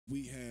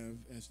we have,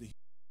 as the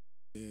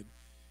said,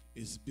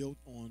 is built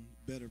on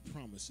better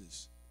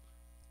promises.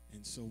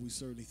 And so we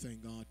certainly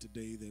thank God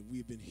today that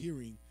we've been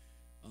hearing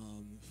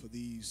for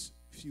these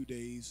few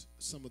days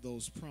some of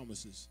those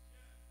promises.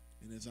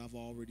 And as I've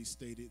already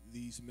stated,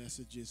 these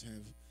messages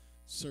have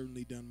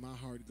certainly done my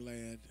heart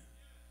glad.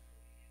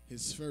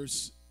 His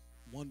first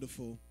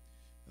wonderful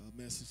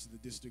message that the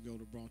district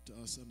elder brought to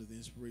us under the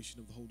inspiration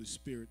of the Holy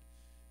Spirit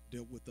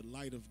dealt with the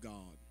light of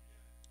God,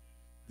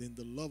 then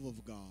the love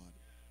of God.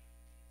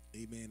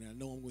 Amen. And I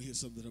know I'm going to hear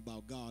something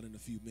about God in a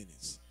few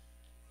minutes.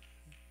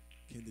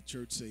 Can the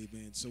church say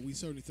amen? So we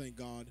certainly thank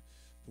God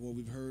for what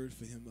we've heard,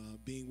 for him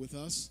being with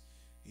us.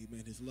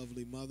 Amen. His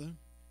lovely mother,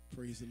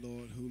 praise the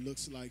Lord, who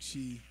looks like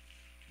she,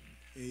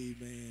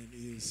 amen,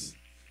 is,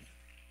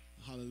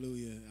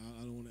 hallelujah.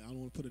 I don't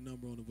want to put a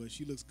number on her, but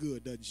she looks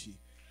good, doesn't she?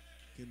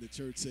 Can the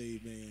church say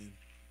amen?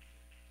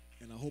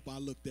 And I hope I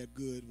look that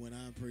good when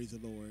I praise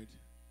the Lord.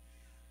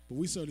 But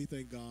we certainly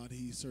thank God.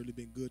 He's certainly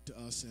been good to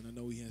us, and I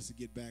know he has to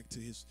get back to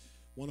his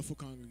wonderful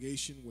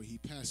congregation where he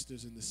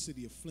pastors in the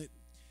city of Flint,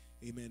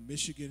 amen,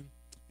 Michigan,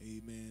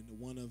 amen,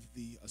 one of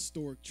the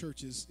historic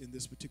churches in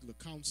this particular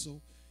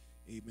council,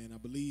 amen. I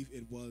believe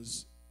it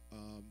was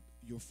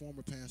your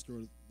former pastor,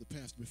 or the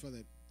pastor before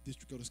that,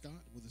 District Elder Scott.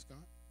 Was it Scott?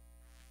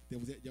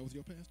 That was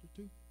your pastor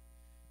too?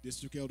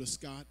 District Elder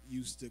Scott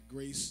used to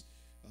grace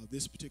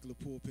this particular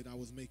pulpit. I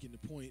was making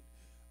the point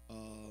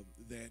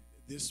that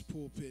this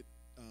pulpit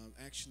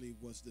actually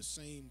was the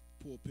same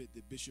pulpit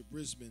that Bishop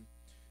Brisbane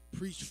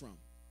preached from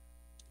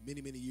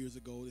many, many years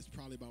ago. It's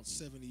probably about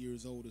 70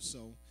 years old or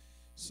so.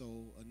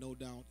 So no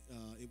doubt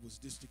it was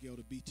District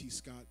Elder B.T.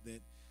 Scott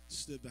that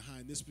stood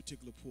behind this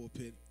particular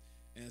pulpit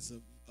as a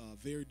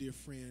very dear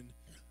friend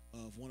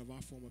of one of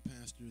our former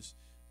pastors,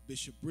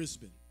 Bishop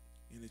Brisbane,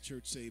 in the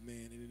church say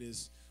amen. And it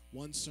is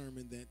one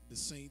sermon that the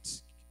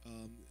saints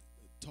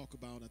talk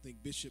about. I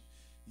think Bishop,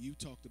 you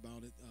talked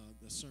about it,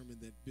 the sermon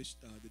that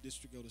the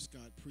District Elder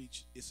Scott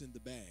preached. It's in the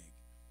bag.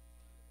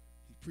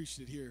 He preached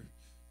it here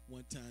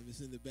one time. It's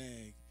in the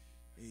bag.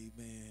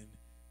 Amen.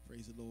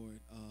 Praise the Lord.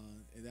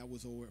 And that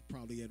was over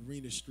probably at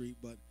Rena Street.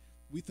 But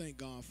we thank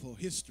God for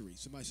history.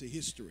 Somebody say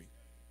history.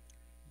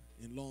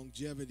 And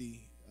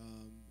longevity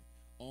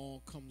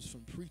all comes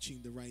from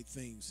preaching the right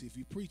things. See, if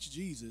you preach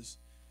Jesus,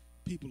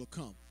 people will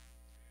come.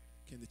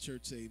 Can the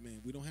church say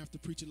amen? We don't have to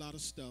preach a lot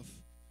of stuff.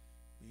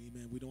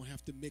 Amen. We don't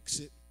have to mix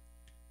it.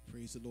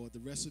 Praise the Lord. The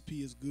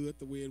recipe is good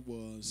the way it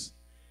was.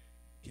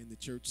 Can the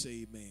church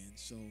say amen?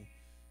 So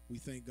we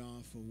thank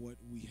God for what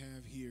we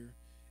have here.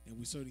 And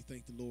we certainly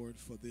thank the Lord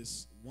for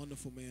this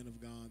wonderful man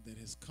of God that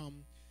has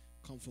come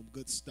from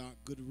good stock,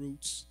 good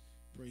roots.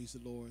 Praise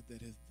the Lord,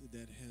 that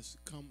has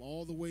come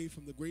all the way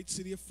from the great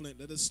city of Flint.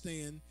 Let us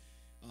stand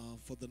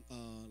for the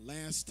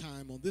last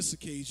time on this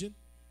occasion.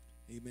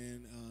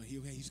 Amen.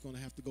 He's going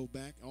to have to go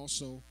back.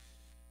 Also,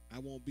 I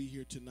won't be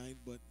here tonight,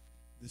 but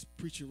this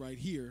preacher right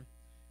here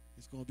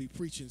is going to be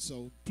preaching.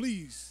 So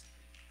please,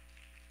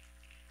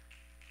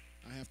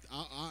 I have to.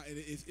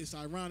 It's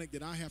ironic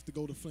that I have to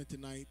go to Flint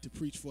tonight to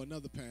preach for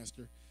another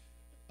pastor,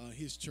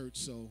 his church.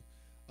 So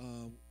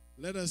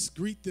let us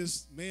greet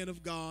this man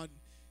of God,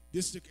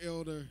 District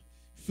Elder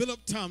Philip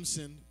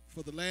Thompson,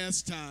 for the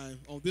last time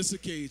on this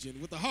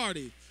occasion with a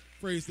hearty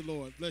praise the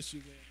Lord. Bless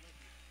you, man.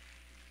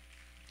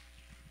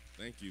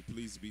 Thank you.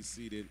 Please be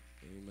seated.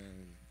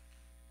 Amen.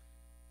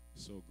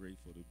 So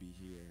grateful to be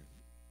here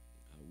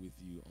with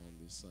you on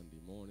this Sunday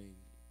morning,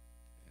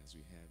 as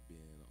we have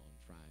been on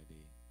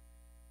Friday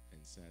and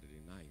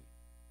Saturday night.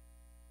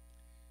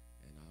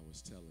 And I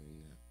was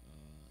telling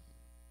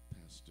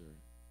Pastor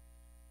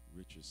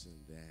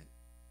Richardson that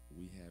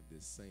we have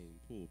this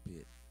same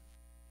pulpit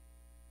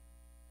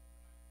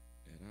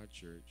at our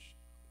church.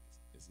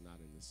 It's not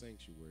in the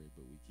sanctuary,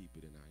 but we keep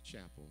it in our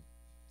chapel.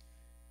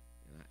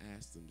 And I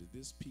asked him, did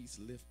this piece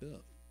lift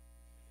up?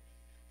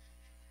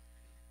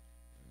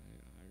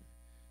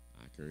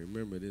 I can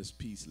remember this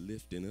piece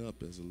lifting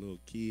up as a little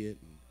kid,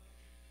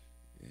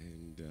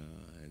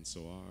 and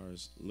so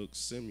ours looks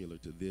similar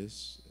to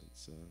this.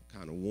 It's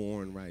kind of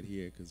worn right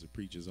here because the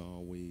preacher's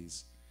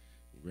always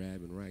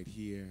grabbing right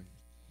here,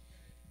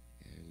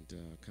 and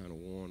kind of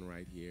worn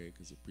right here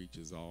because the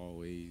preacher's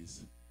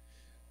always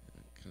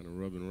kind of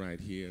rubbing right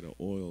here. The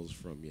oils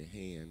from your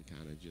hand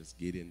kind of just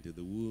get into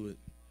the wood,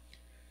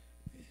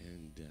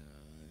 and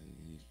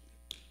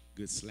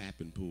good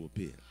slapping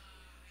pulpit.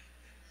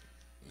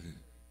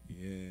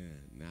 Yeah,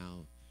 now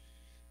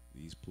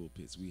these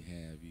pulpits we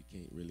have, you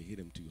can't really hit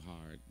them too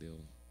hard.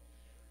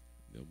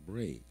 They'll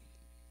break.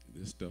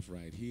 This stuff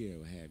right here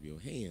will have your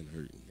hand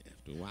hurting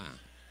after a while.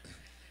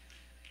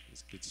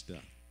 It's good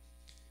stuff.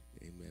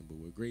 Amen. But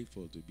we're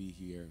grateful to be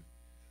here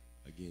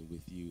again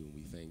with you, and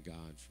we thank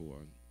God for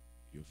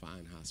your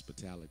fine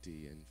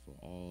hospitality and for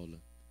all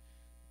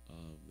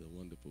of the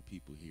wonderful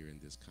people here in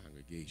this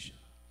congregation.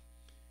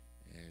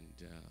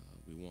 And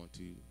we want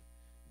to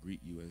greet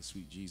you in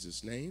sweet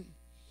Jesus' name.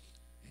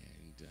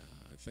 And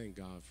I thank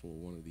God for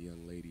one of the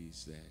young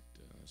ladies that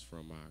is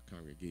from our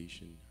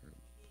congregation.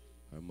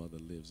 Her mother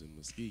lives in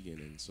Muskegon,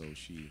 and so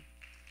she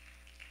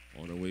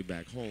On her way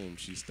back home,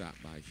 she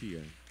stopped by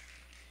here.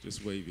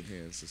 Just wave your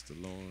hand, Sister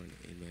Lauren.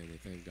 Amen. We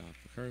thank God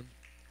for her.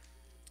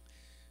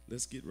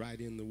 Let's get right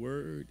in the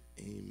word.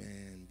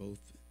 Amen. Both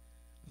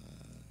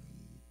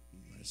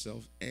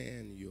myself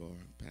and your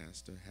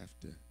pastor have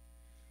to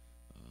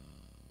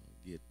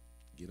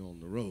get on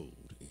the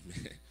road.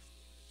 Amen.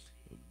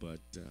 But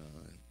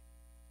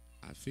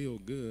I feel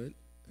good,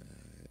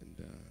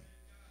 and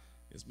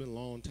it's been a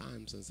long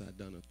time since I've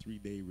done a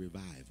 3-day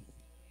revival.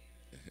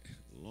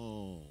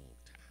 Long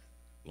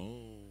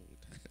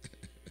time.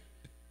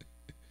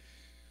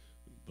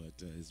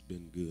 But it's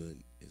been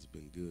good. It's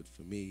been good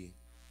for me,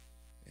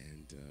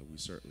 and we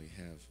certainly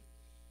have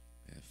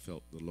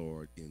felt the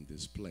Lord in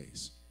this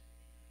place.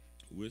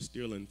 We're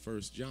still in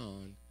 1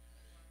 John,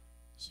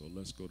 so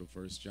let's go to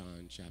 1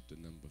 John chapter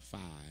number 5.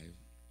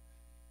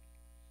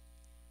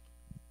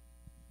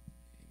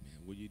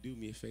 Amen. Will you do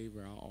me a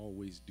favor? I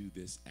always do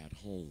this at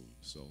home,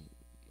 so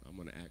I'm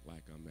going to act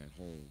like I'm at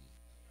home.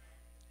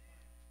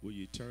 Will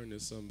you turn to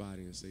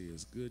somebody and say,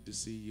 it's good to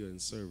see you in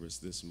service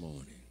this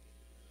morning?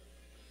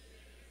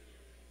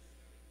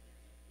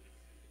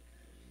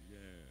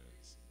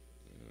 Yes.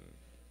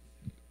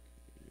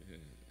 Yeah.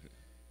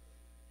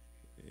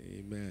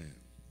 Amen.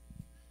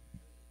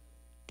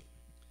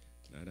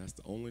 Now, that's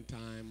the only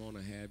time I'm going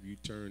to have you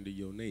turn to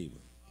your neighbor.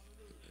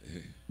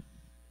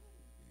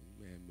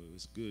 Amen. But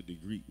it's good to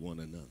greet one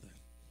another.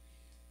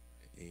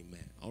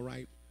 Amen. All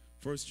right.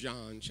 1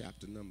 John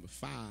chapter number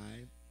 5.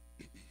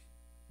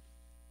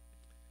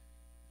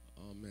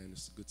 Oh, man,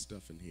 there's good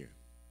stuff in here.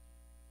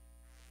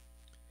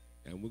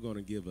 And we're going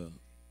to give a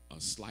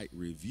slight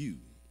review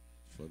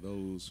for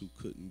those who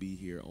couldn't be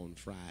here on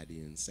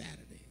Friday and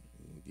Saturday.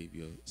 We'll give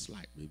you a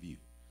slight review.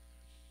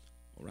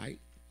 All right?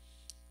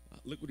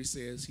 Look what he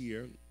says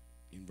here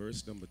in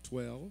verse number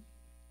 12.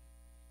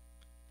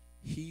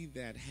 He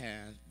that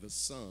hath the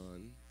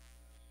Son,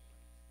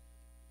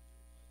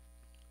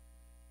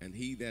 and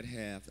he that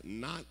hath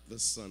not the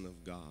Son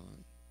of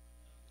God,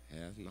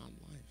 hath not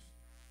life.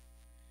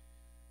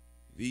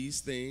 These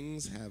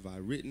things have I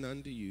written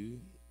unto you,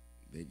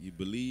 that you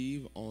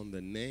believe on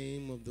the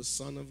name of the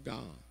Son of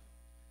God,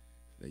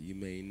 that you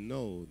may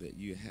know that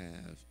you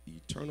have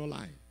eternal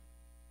life,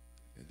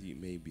 that you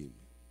may be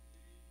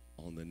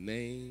on the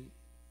name.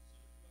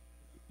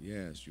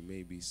 Yes, you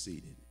may be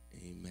seated.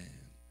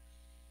 Amen.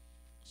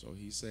 So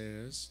he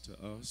says to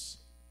us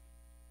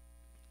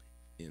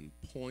in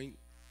point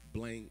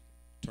blank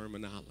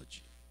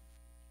terminology,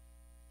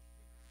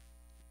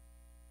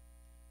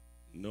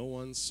 no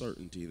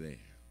uncertainty there,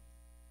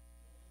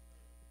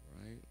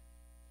 right?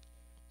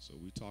 So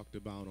we talked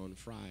about on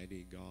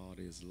Friday, God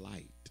is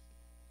light,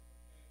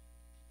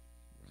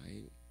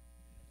 right?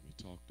 We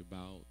talked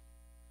about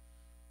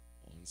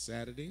on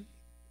Saturday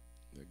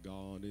that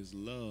God is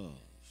love.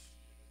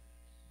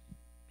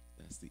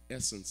 That's the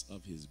essence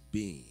of his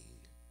being.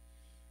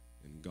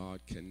 And God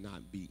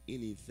cannot be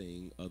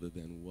anything other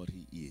than what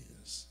he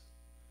is.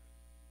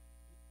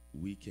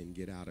 We can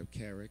get out of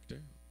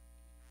character.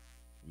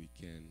 We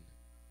can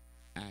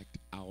act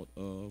out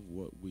of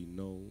what we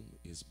know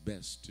is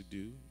best to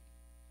do.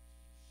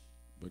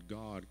 But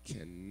God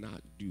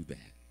cannot do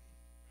that.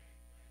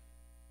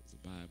 As the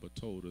Bible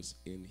told us,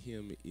 in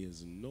him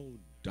is no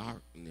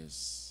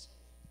darkness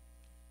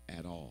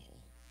at all.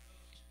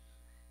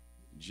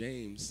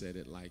 James said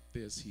it like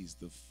this: he's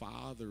the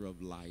Father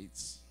of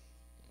lights,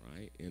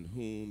 right, in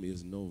whom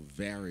is no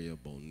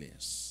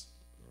variableness,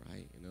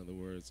 right? In other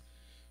words,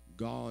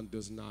 God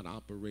does not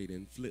operate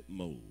in flip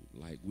mode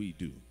like we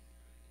do.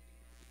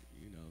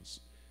 You know,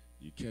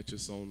 you catch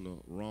us on the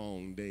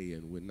wrong day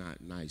and we're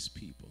not nice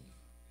people.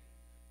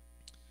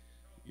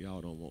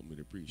 Y'all don't want me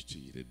to preach to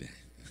you today.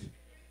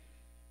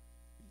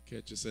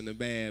 Catch us in a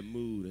bad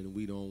mood and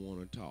we don't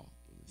want to talk.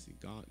 See,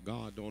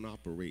 God don't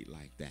operate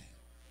like that.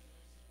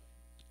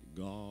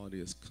 God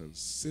is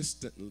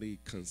consistently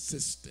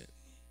consistent.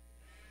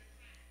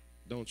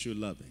 Don't you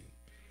love him?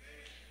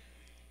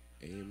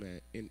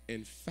 Amen.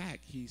 In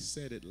fact, he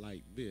said it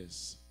like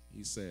this.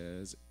 He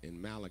says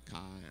in Malachi,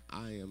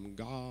 I am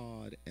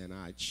God and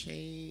I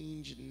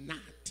change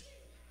not.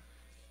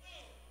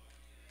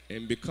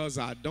 And because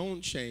I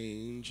don't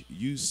change,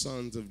 you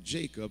sons of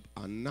Jacob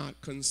are not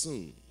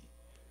consumed.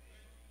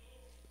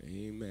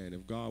 Amen.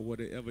 If God were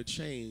to ever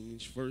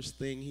change, first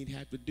thing he'd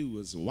have to do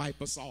is wipe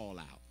us all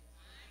out.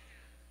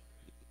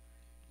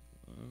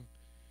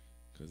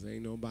 Because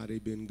ain't nobody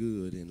been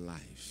good in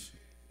life.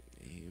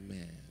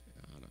 Amen.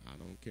 I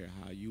don't care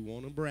how you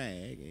want to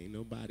brag. Ain't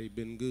nobody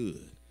been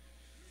good.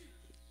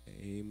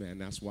 Amen.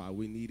 That's why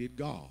we needed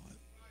God.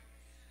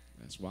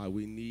 That's why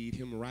we need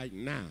him right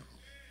now.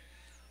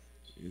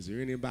 Is there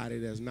anybody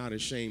that's not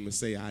ashamed to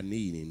say, I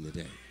need him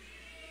today?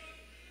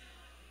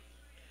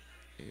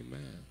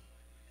 Amen.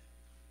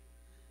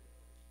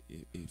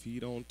 If he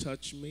don't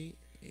touch me,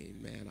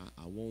 amen,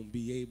 I won't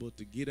be able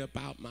to get up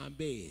out my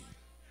bed.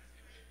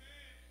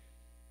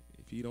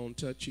 If he don't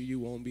touch you, you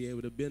won't be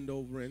able to bend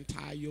over and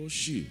tie your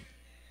shoe.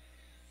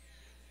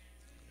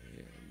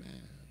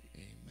 Amen.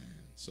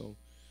 Amen.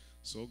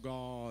 So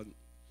God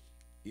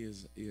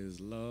is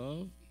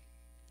love,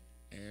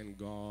 and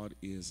God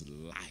is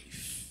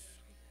life.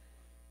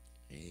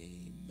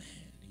 Amen.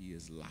 He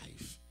is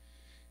life.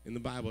 And the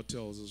Bible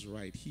tells us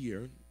right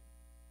here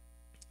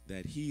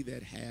that he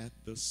that hath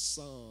the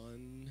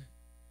Son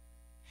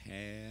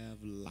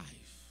have life.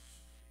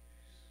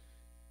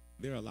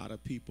 There are a lot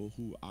of people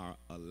who are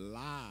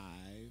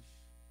alive.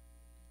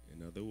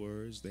 In other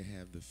words, they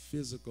have the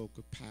physical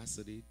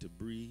capacity to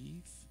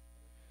breathe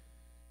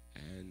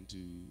and to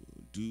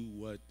do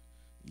what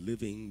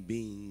living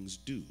beings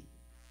do,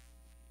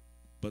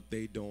 but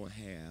they don't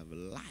have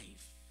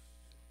life.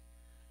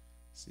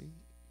 See?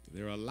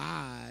 They're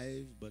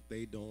alive, but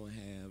they don't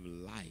have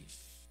life.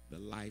 The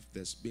life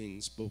that's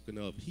being spoken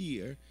of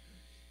here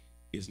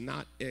is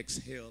not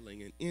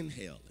exhaling and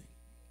inhaling.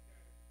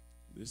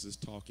 This is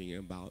talking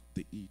about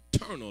the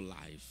eternal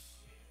life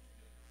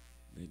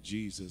that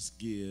Jesus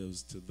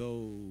gives to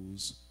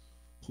those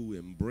who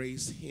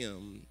embrace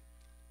him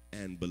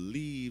and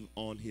believe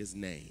on his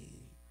name.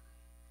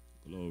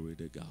 Glory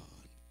to God.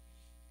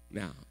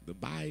 Now, the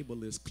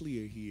Bible is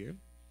clear here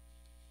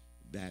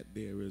that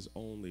there is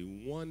only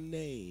one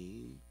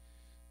name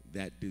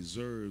that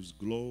deserves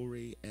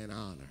glory and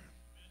honor.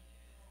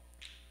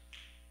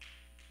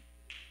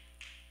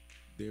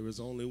 There is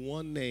only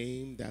one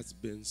name that's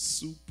been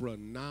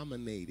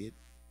supranominated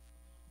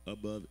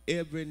above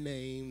every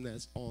name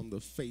that's on the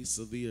face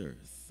of the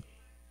earth.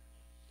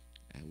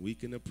 And we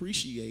can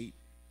appreciate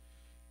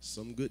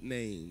some good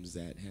names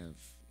that have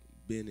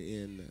been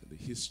in the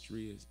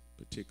history,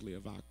 particularly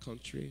of our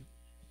country.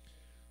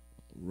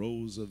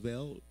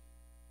 Roosevelt,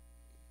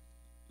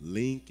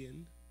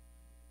 Lincoln,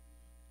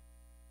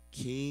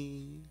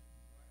 King,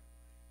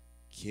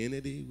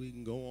 Kennedy. We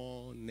can go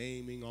on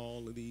naming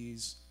all of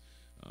these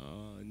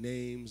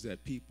names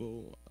that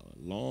people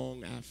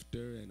long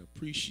after and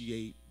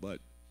appreciate, but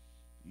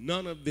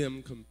none of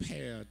them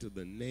compare to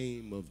the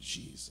name of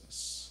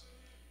Jesus.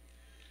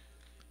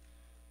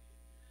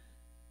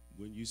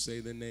 When you say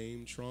the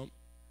name Trump,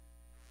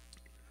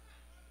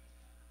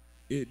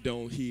 it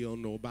don't heal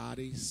no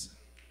bodies.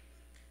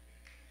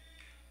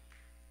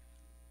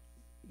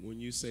 When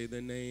you say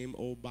the name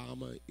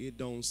Obama, it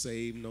don't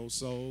save no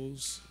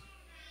souls.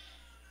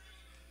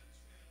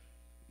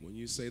 When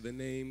you say the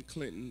name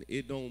Clinton,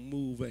 it don't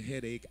move a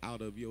headache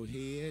out of your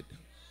head.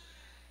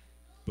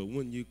 But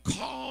when you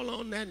call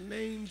on that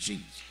name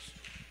Jesus,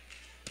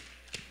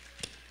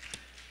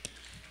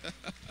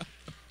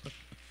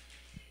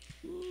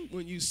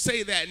 when you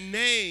say that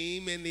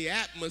name in the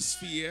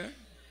atmosphere,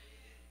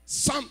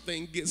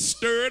 something gets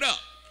stirred up.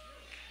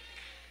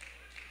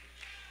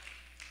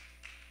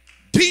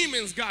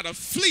 Demons got to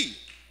flee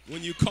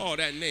when you call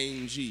that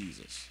name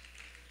Jesus.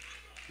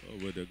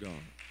 Glory to God.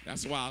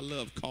 That's why I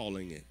love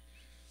calling it.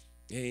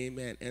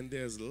 Amen. And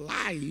there's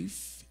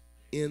life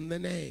in the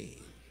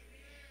name.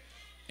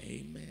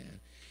 Amen.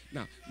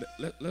 Now,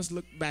 let's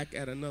look back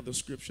at another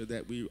scripture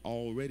that we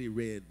already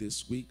read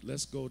this week.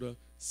 Let's go to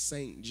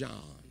St.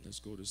 John. Let's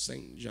go to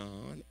St.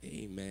 John.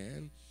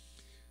 Amen.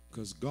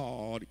 Because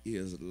God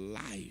is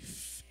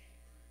life.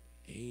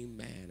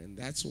 Amen. And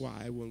that's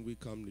why when we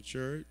come to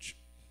church,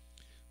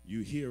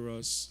 you hear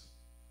us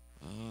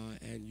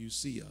and you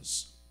see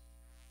us,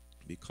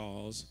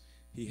 because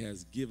he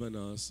has given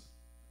us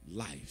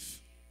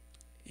life.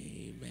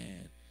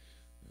 Amen.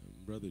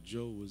 Brother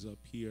Joe was up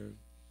here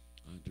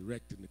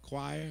directing the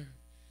choir.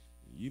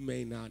 You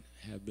may not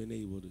have been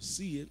able to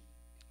see it,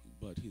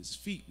 but his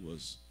feet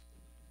was,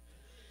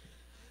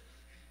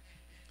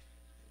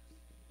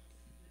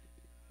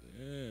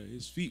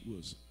 his feet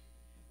was,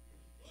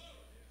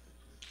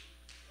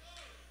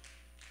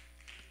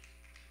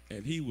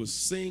 and he was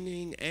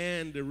singing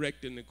and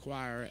directing the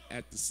choir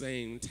at the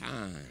same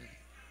time.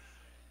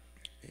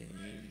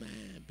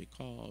 Amen.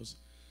 Because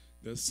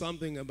there's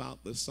something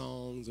about the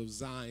songs of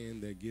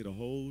Zion that get a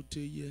hold to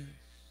you.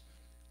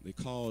 They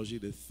cause you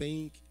to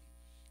think.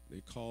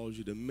 They cause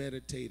you to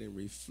meditate and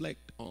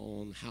reflect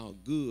on how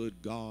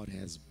good God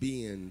has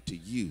been to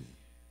you.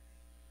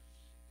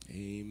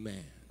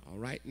 Amen. All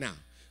right. Now,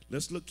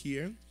 let's look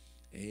here.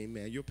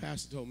 Amen. Your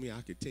pastor told me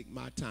I could take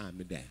my time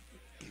today.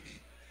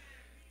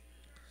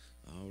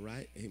 All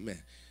right. Amen.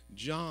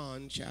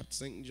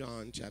 St.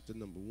 John, chapter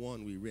number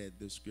 1, we read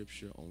this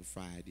scripture on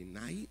Friday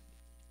night.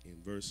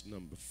 In verse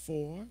number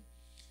 4,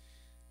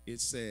 it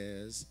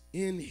says,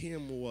 in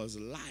him was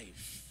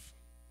life,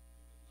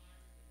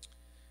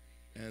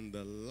 and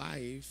the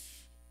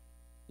life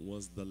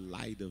was the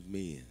light of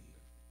men.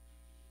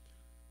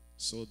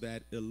 So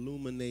that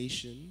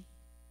illumination,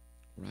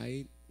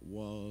 right,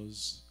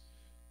 was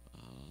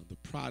the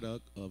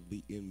product of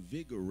the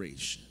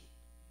invigoration,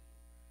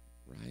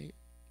 right?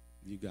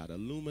 You got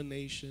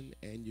illumination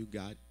and you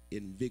got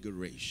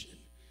invigoration.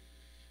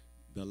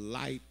 The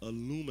light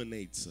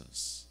illuminates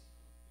us.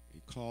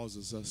 It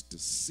causes us to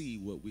see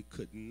what we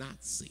could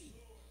not see.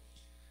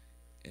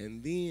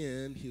 And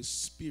then his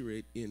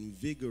spirit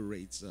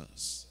invigorates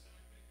us.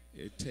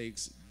 It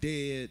takes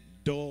dead,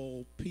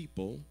 dull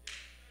people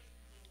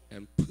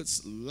and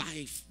puts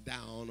life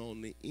down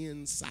on the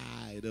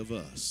inside of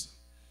us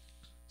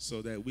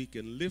so that we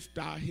can lift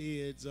our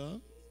heads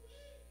up,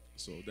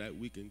 so that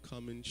we can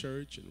come in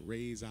church and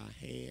raise our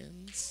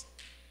hands,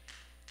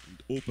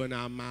 and open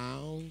our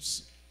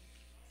mouths,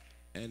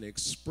 and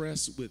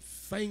express with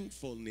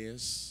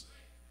thankfulness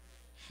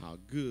how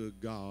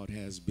good God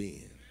has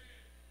been,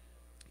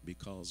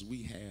 because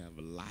we have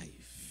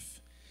life.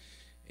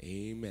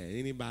 Amen.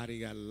 Anybody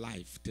got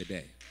life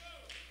today?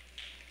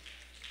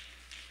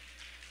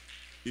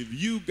 If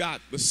you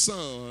got the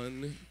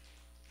Son,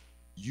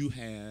 you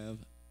have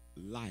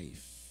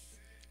life.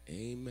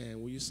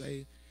 Amen. Will you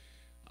say,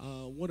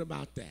 what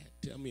about that?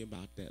 Tell me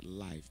about that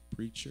life,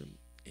 preacher.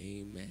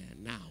 Amen.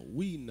 Now,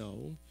 we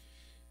know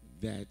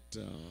that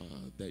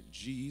that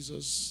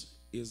Jesus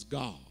is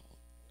God,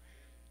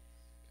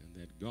 and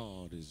that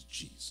God is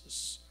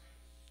Jesus.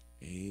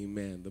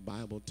 Amen. The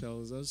Bible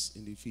tells us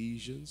in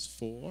Ephesians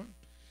 4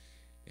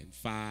 and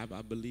 5,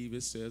 I believe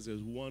it says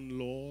there's one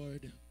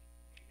Lord,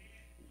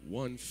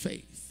 one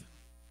faith,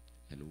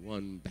 and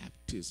one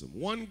baptism.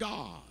 One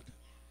God.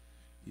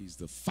 He's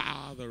the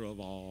Father of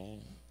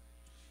all.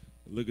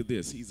 Look at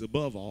this. He's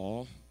above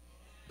all,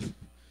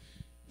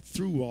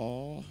 through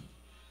all,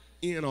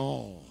 in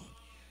all.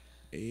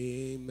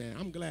 Amen.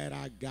 I'm glad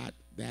I got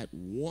that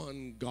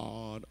one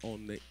God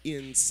on the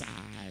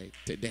inside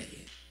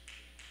today.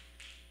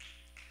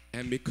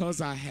 And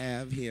because I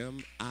have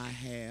him, I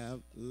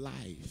have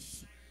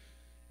life.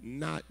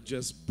 Not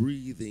just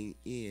breathing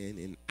in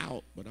and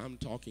out, but I'm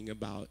talking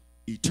about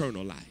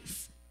eternal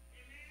life.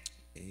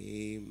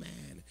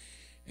 Amen.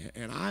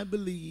 And I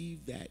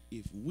believe that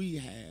if we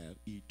have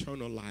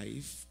eternal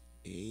life,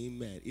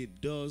 amen,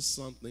 it does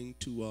something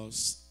to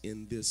us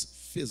in this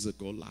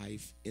physical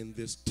life, in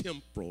this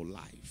temporal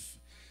life.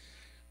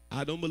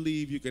 I don't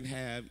believe you can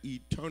have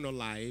eternal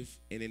life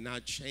and it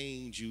not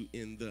change you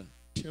in the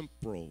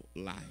temporal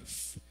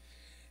life.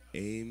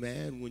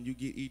 Amen. When you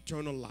get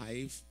eternal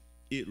life,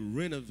 it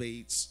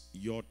renovates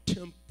your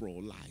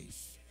temporal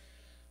life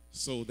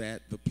so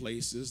that the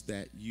places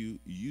that you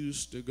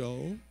used to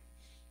go,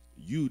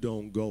 you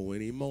don't go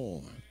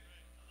anymore.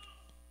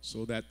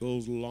 So that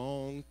those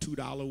long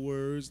 $2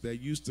 words that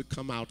used to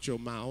come out your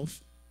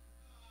mouth,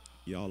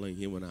 y'all ain't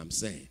hear what I'm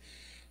saying,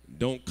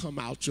 don't come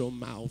out your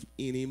mouth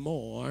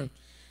anymore,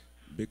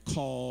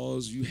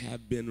 because you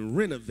have been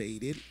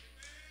renovated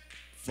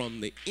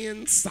from the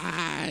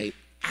inside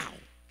out.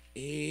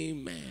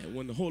 Amen.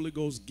 When the Holy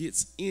Ghost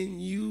gets in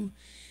you,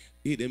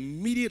 it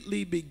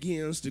immediately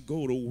begins to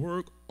go to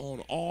work on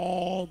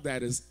all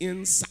that is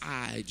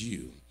inside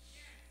you.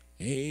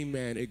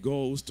 Amen. It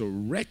goes to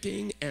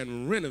wrecking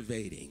and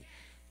renovating,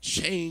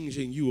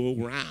 changing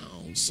you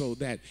around so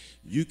that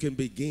you can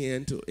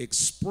begin to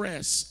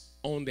express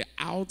on the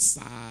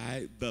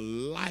outside the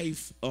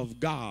life of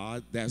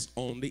God that's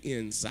on the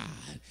inside.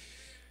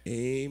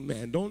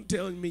 Amen. Don't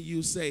tell me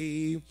you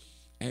saved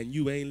and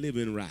you ain't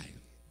living right.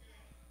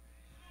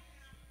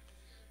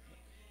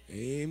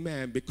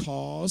 Amen.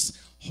 Because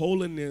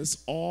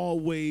holiness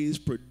always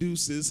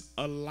produces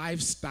a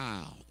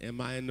lifestyle.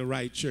 Am I in the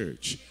right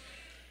church?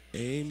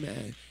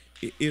 Amen.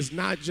 It's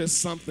not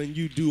just something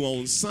you do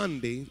on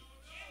Sunday.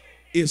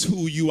 It's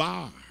who you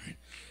are.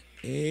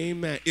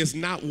 Amen. It's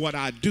not what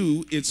I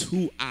do. It's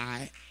who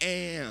I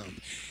am.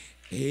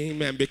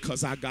 Amen.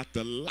 Because I got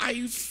the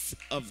life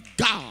of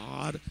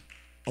God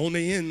on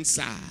the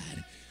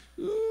inside.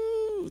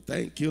 Ooh,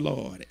 thank you,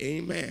 Lord.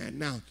 Amen.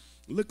 Now,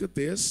 look at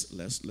this.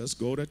 Let's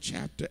go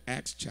to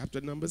Acts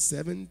chapter number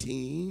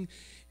 17.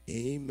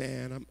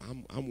 Amen.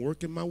 I'm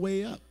working my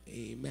way up.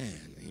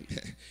 Amen.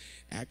 Amen.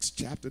 Acts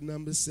chapter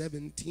number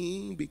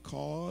 17,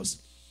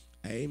 because,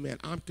 amen,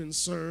 I'm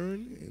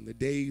concerned in the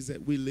days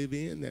that we live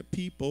in that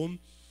people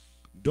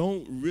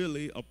don't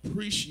really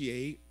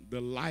appreciate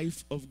the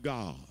life of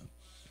God.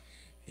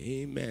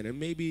 Amen. And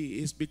maybe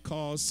it's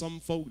because some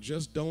folk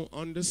just don't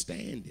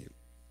understand it.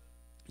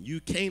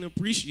 You can't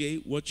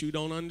appreciate what you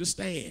don't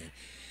understand.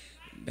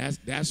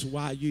 That's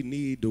why you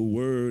need the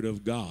word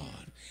of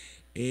God.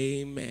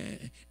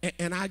 Amen.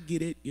 And I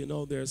get it. You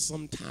know, there's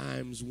some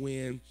times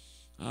when,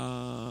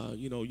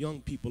 you know,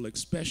 young people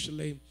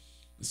especially,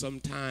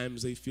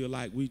 sometimes they feel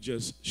like we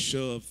just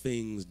shove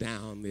things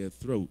down their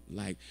throat,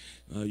 like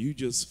you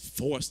just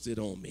forced it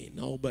on me.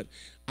 No, but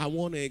I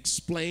want to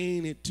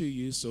explain it to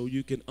you so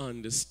you can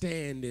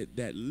understand it,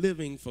 that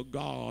living for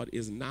God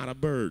is not a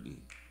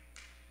burden.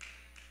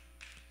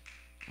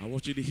 I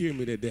want you to hear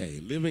me today.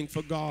 Living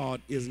for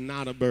God is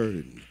not a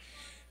burden.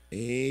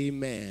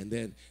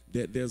 Amen.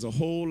 That there's a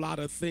whole lot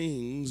of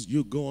things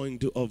you're going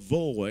to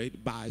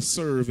avoid by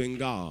serving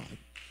God.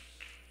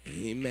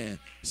 Amen.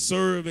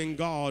 Serving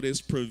God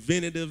is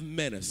preventative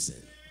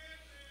medicine.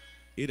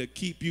 It'll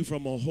keep you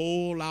from a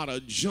whole lot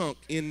of junk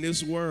in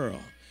this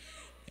world.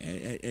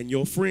 And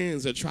your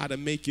friends will try to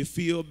make you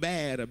feel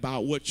bad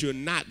about what you're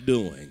not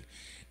doing.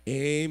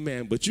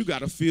 Amen. But you got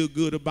to feel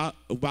good about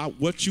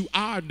what you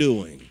are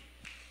doing.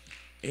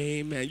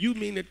 Amen. You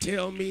mean to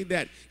tell me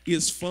that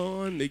it's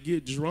fun to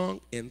get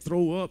drunk and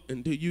throw up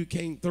until you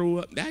can't throw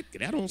up? That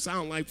don't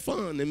sound like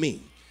fun to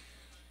me.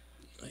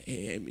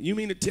 You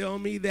mean to tell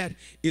me that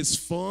it's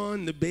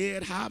fun to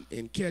bed hop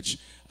and catch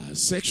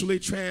sexually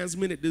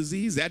transmitted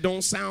disease? That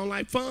don't sound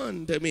like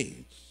fun to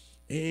me.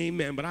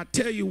 Amen. But I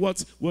tell you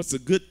what's a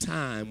good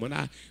time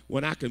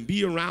when I can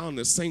be around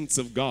the saints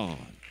of God.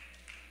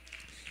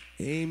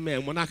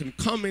 Amen. When I can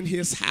come in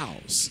his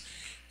house.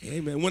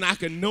 Amen. When I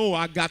can know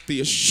I got the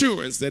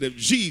assurance that if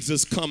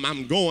Jesus come,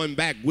 I'm going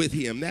back with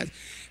him.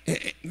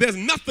 There's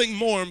nothing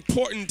more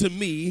important to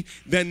me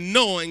than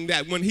knowing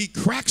that when he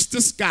cracks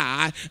the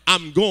sky,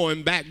 I'm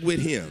going back with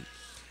him.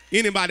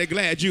 Anybody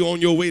glad you're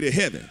on your way to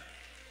heaven?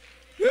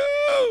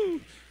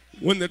 Woo!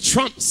 When the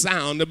trump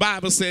sound, the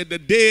Bible said the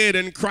dead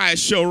in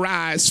Christ shall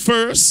rise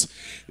first,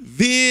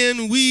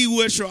 then we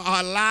which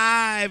are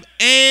alive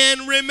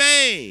and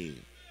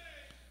remain.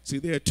 See,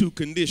 there are two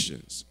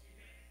conditions.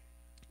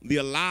 The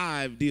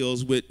alive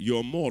deals with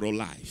your mortal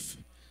life.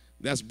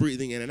 That's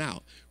breathing in and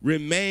out.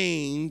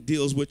 Remain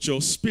deals with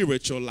your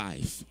spiritual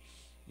life.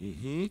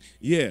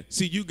 Yeah.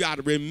 See, you got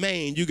to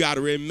remain. You got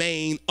to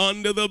remain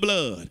under the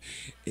blood.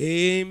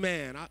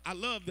 Amen. I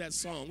love that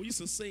song. We used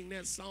to sing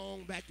that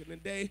song back in the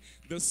day.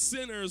 The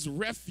sinner's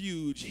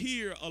refuge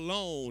here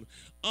alone,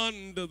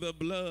 under the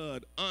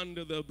blood,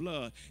 under the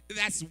blood.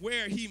 That's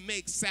where he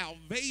makes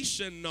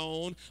salvation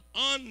known,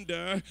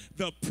 under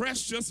the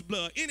precious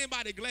blood.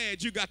 Anybody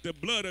glad you got the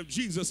blood of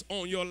Jesus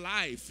on your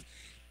life?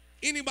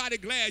 Anybody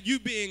glad you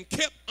being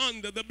kept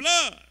under the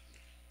blood?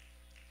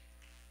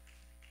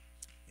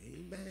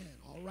 Amen.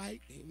 All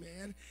right.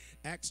 Amen.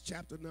 Acts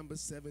chapter number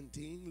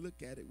 17.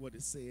 Look at it, what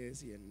it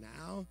says here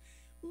now.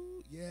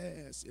 Ooh,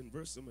 yes. In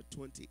verse number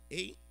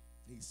 28,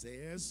 he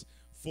says,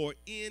 for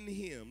in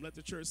him, let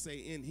the church say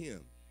in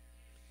him.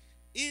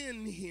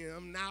 In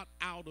him, not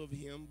out of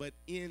him, but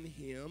in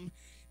him.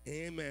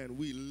 Amen.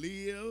 We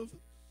live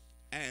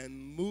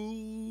and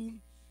move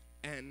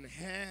and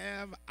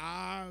have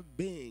our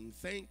being.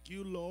 Thank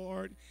you,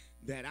 Lord,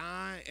 that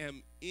I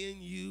am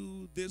in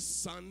you this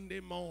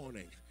Sunday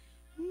morning.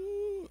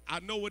 Ooh, I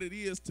know what it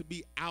is to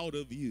be out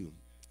of you.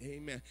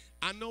 Amen.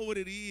 I know what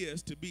it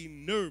is to be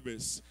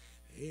nervous.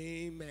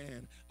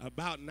 Amen.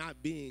 About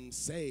not being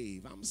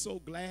saved. I'm so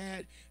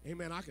glad.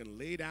 Amen. I can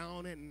lay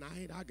down at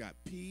night. I got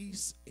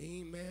peace.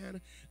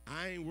 Amen.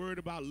 I ain't worried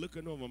about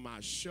looking over my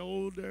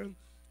shoulder.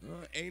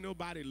 Ain't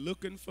nobody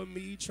looking for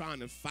me,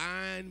 trying to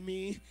find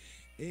me.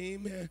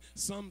 Amen.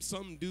 Some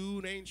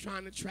dude ain't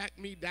trying to track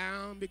me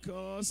down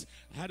because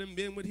I done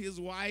been with his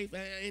wife.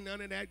 Ain't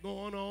none of that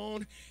going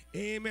on.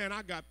 Amen.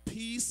 I got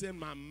peace in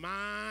my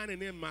mind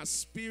and in my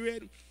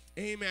spirit.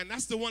 Amen.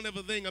 That's the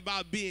wonderful thing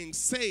about being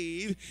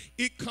saved.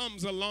 It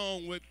comes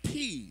along with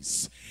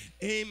peace.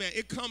 Amen.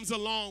 It comes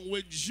along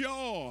with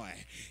joy.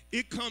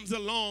 It comes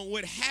along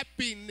with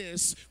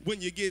happiness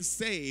when you get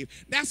saved.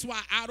 That's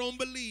why I don't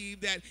believe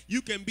that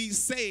you can be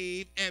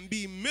saved and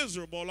be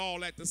miserable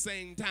all at the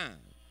same time.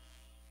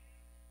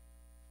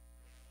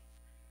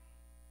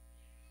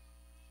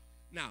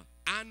 Now,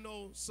 I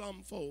know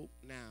some folk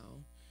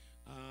now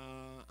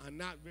are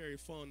not very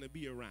fun to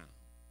be around.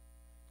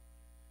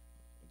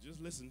 Just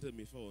listen to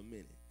me for a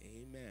minute.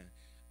 Amen.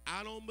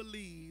 I don't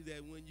believe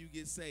that when you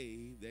get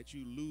saved that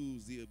you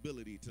lose the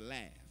ability to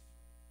laugh.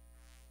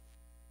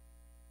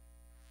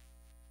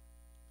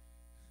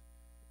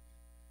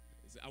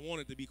 I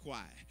wanted to be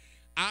quiet.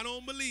 I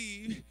don't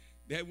believe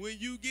that when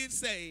you get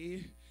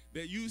saved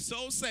that you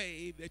so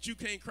saved that you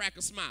can't crack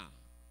a smile.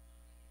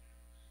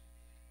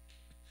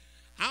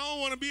 I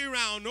don't want to be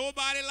around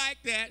nobody like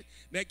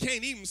that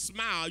can't even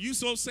smile. You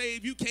so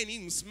saved you can't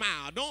even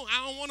smile. I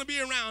don't want to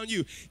be around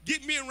you.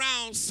 Get me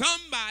around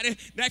somebody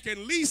that can at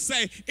least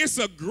say it's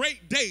a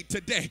great day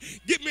today.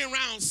 Get me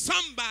around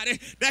somebody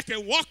that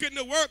can walk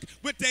into work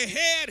with their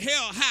head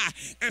held high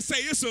and say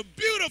it's a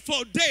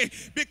beautiful day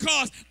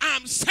because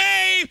I'm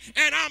saved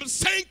and I'm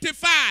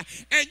sanctified.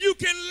 And you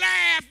can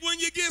laugh when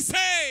you get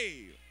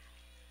saved.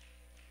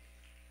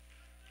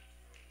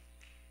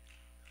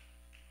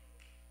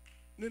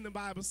 Then the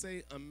Bible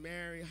say a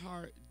merry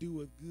heart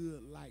doeth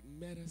good like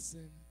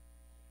medicine,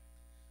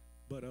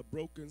 but a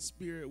broken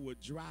spirit will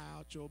dry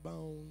out your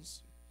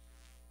bones.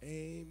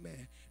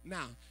 Amen.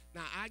 Now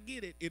I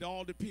get it. It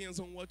all depends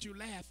on what you're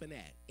laughing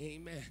at.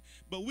 Amen.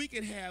 But we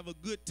can have a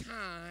good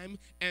time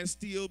and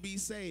still be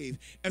saved.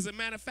 As a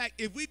matter of fact,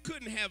 if we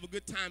couldn't have a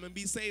good time and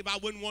be saved, I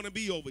wouldn't want to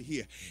be over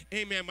here.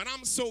 Amen. But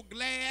I'm so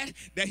glad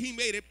that he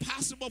made it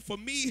possible for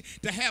me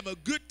to have a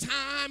good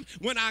time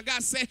when I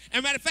got saved. As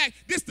a matter of fact,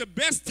 this is the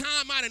best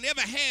time I'd have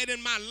ever had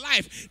in my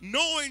life.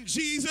 Knowing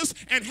Jesus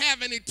and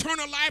having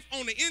eternal life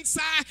on the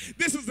inside,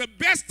 this is the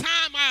best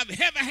time I've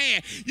ever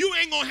had. You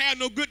ain't going to have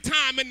no good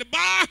time in the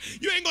bar.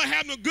 You ain't going to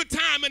have no good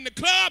time in the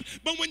club.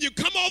 But when you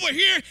come over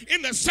here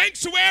in the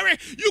sanctuary,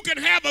 you can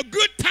have a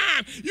good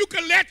time. You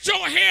can let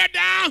your hair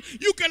down.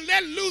 You can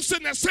let loose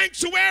in the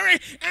sanctuary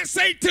and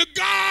say, to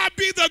God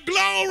be the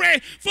glory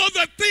for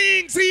the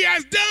things he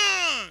has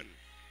done.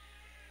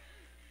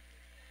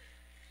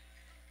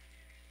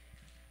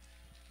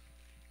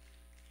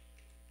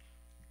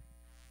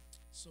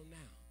 So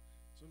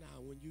now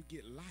when you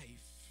get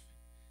life,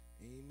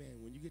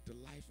 amen, when you get the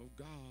life of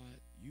God,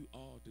 you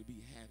ought to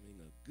be having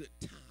a good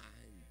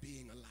time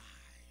being alive.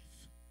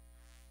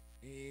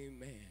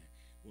 Amen.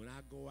 When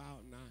I go out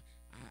and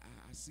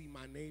I see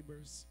my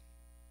neighbors,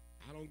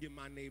 I don't give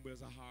my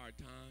neighbors a hard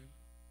time,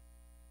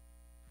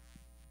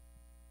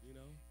 you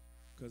know,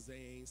 because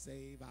they ain't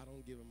saved. I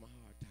don't give them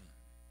a hard time.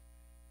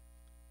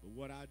 But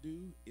what I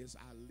do is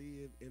I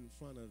live in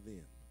front of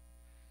them.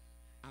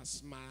 I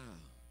smile.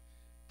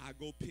 I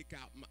go pick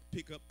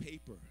up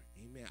paper.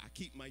 Amen. I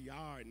keep my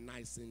yard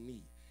nice and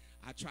neat.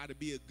 I try to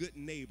be a good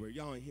neighbor.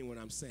 Y'all ain't hear what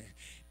I'm saying.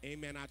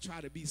 Amen. I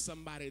try to be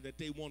somebody that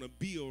they want to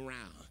be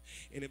around.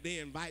 And if they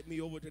invite me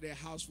over to their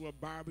house for a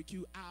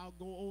barbecue, I'll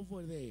go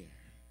over there.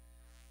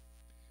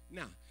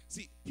 Now,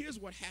 see, here's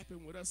what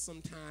happened with us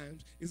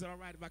sometimes. Is it all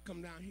right if I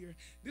come down here?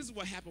 This is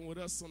what happened with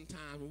us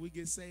sometimes when we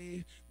get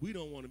saved. We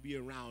don't want to be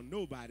around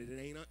nobody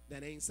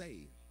that ain't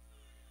saved.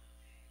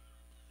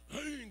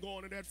 I ain't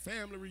going to that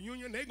family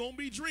reunion. They're going to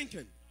be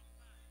drinking.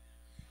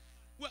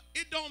 Well,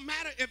 it don't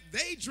matter if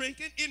they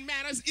drinking. It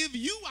matters if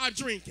you are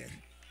drinking.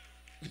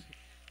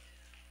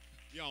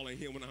 Y'all ain't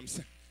hear what I'm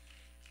saying.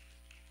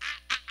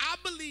 I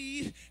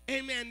believe,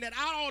 amen, that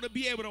I ought to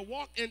be able to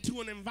walk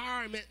into an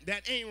environment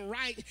that ain't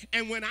right,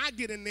 and when I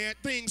get in there,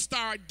 things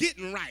start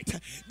getting right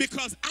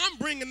because I'm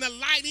bringing the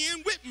light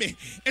in with me.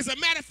 As a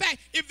matter of fact,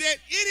 if there's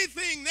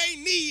anything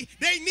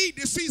they need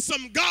to see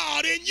some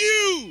God in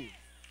you.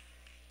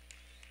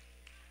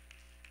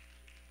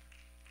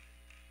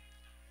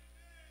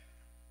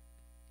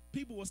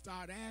 People will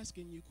start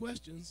asking you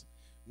questions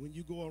when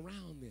you go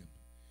around them.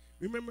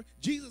 Remember,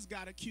 Jesus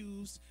got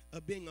accused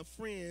of being a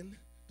friend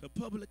to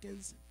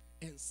publicans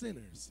and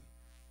sinners.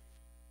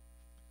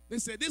 They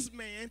said, this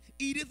man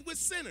eateth with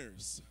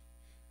sinners.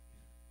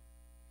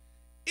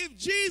 If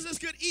Jesus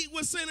could eat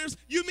with sinners,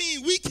 you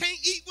mean we can't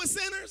eat with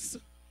sinners?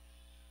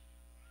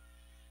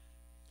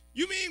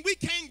 You mean we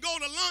can't go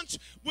to lunch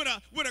with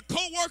a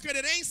coworker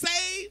that ain't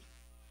saved?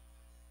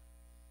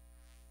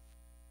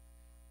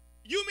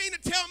 You mean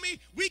to tell me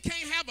we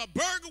can't have a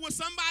burger with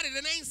somebody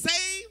that ain't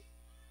saved?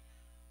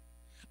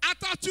 I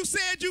thought you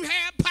said you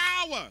had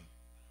power.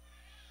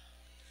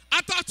 I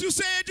thought you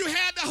said you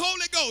had the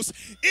Holy Ghost.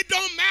 It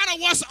don't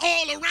matter what's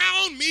all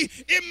around me.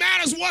 It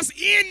matters what's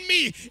in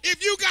me.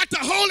 If you got the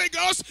Holy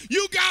Ghost,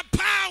 you got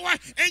power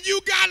and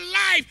you got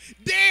life.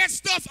 Dead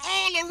stuff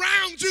all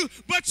around you,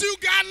 but you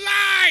got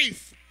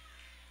life.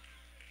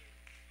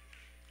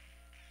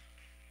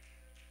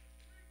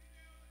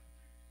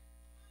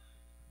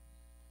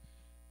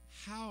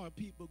 How are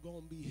people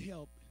going to be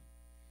helped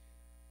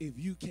if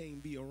you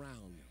can't be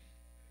around them?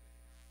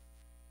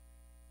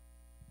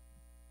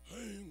 I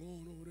ain't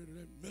going over there to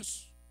that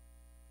mess.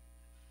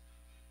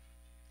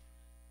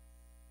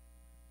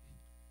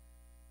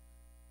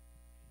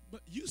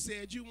 But you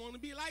said you want to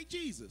be like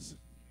Jesus.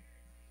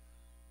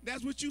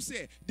 That's what you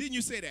said. Didn't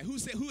you say that? Who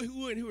said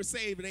who was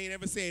saved and ain't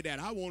ever said that?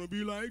 I want to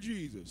be like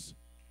Jesus.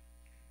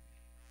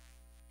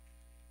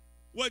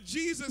 Well,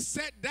 Jesus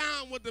sat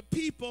down with the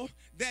people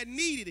that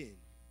needed him.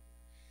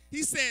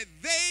 He said,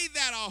 they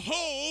that are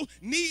whole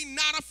need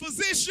not a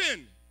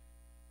physician.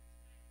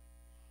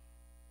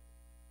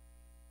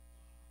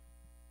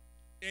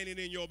 Ain't it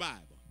in your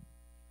Bible?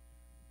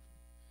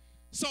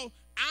 So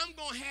I'm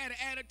going to have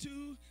the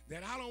attitude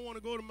that I don't want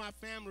to go to my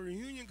family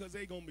reunion because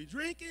they're going to be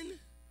drinking.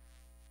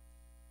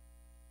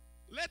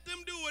 Let them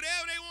do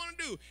whatever they want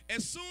to do.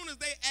 As soon as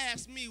they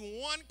ask me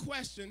one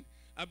question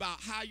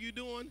about how you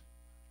doing,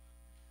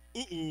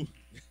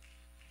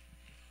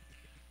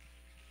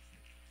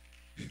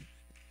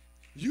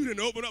 you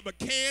didn't open up a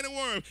can of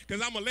worms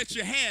because I'm going to let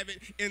you have it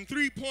in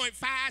 3.5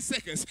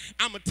 seconds.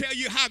 I'm going to tell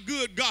you how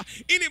good God.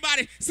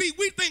 Anybody, see,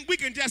 we think we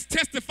can just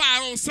testify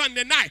on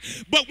Sunday night.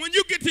 But when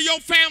you get to your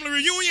family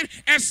reunion,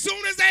 as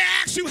soon as they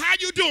ask you how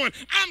you doing,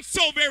 I'm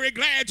so very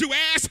glad you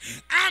asked.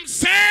 I'm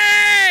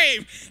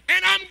saved,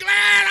 and I'm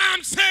glad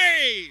I'm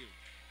saved.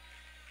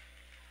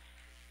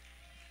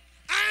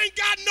 I ain't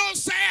got no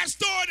sad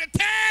story to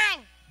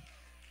tell.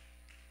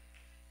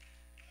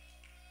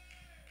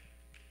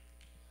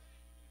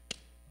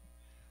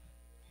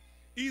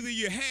 Either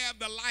you have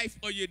the life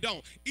or you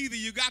don't. Either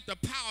you got the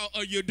power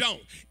or you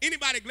don't.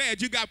 Anybody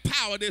glad you got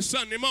power this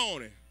Sunday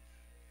morning?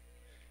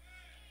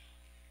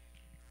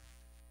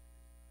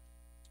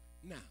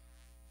 Now,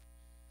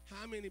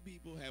 how many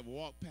people have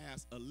walked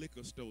past a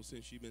liquor store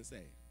since you've been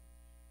saved?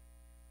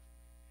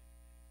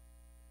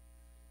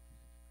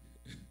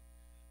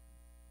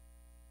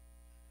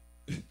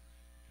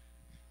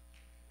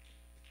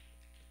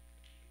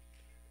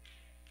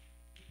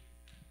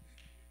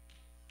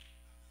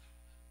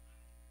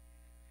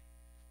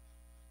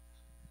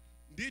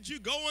 Did you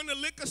go in the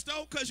liquor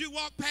store because you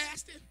walked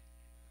past it?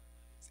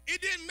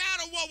 It didn't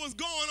matter what was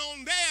going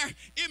on there.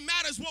 It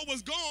matters what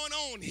was going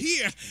on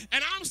here.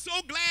 And I'm so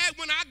glad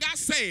when I got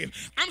saved.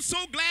 I'm so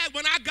glad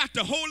when I got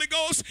the Holy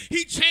Ghost,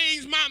 he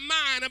changed my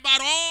mind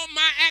about all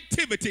my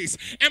activities.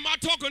 Am I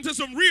talking to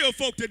some real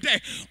folk today?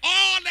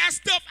 All that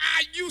stuff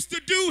I used to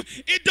do,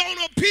 it don't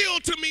appeal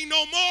to me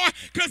no more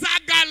because I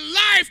got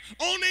life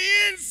on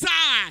the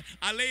inside.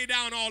 I lay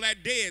down all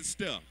that dead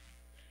stuff.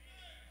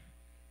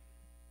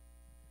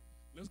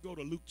 Let's go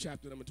to Luke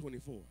chapter number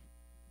 24.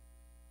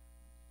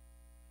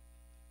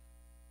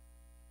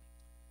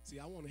 See,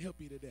 I want to help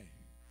you today.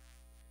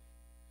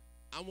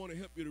 I want to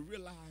help you to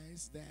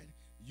realize that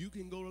you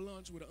can go to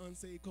lunch with an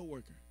unsaved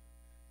coworker.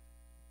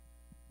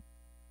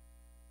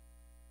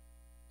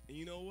 And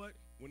you know what?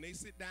 When they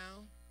sit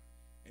down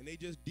and they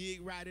just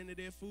dig right into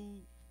their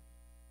food,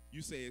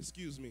 you say,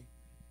 "Excuse me."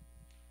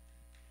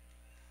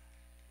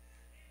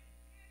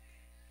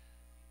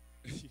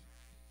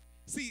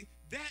 See,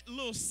 that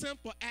little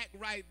simple act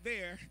right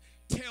there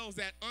tells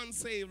that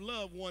unsaved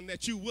loved one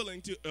that you're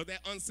willing to, or that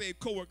unsaved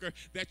coworker,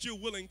 that you're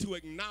willing to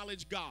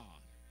acknowledge God.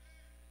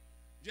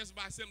 Just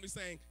by simply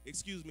saying,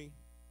 "Excuse me."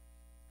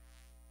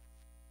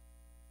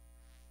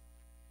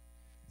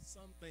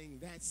 Something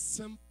that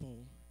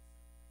simple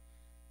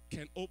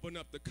can open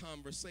up the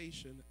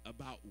conversation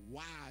about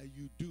why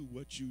you do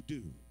what you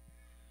do.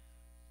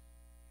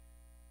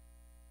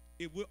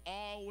 If we're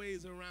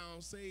always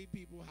around saved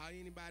people, how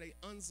anybody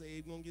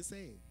unsaved gonna get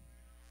saved?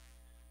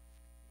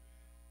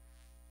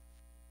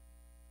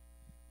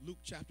 Luke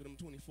chapter number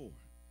 24.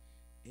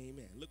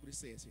 Amen. Look what it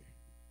says here.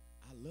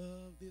 I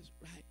love this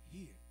right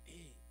here.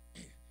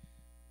 Amen.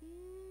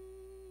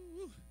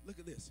 Ooh, look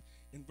at this.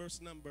 In verse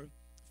number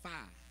 5,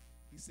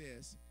 he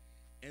says,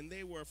 and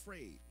they were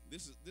afraid.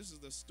 This is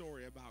the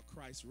story about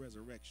Christ's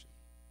resurrection.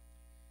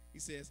 He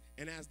says,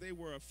 and as they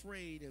were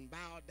afraid and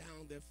bowed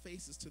down their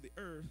faces to the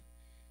earth,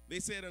 they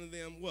said unto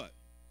them, what?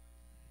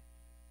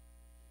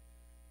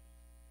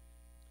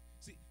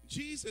 See,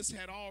 Jesus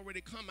had already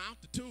come out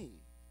the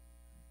tomb.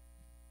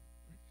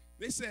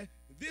 They said,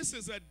 this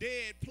is a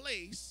dead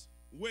place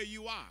where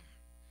you are.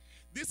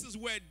 This is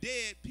where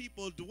dead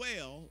people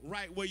dwell,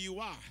 right where you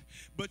are.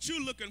 But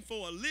you're looking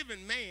for a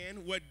living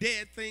man where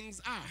dead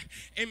things are.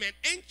 Amen.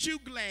 Ain't you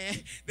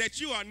glad that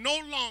you are no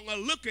longer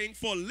looking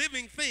for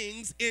living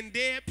things in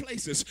dead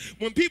places?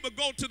 When people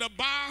go to the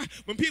bar,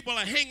 when people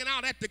are hanging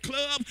out at the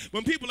club,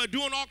 when people are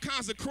doing all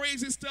kinds of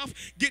crazy stuff,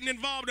 getting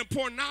involved in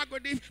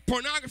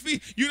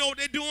pornography, you know what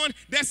they're doing?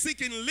 They're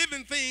seeking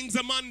living things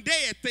among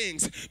dead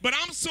things. But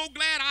I'm so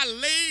glad I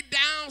laid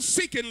down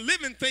seeking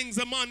living things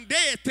among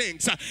dead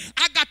things.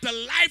 I got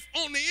the life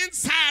on the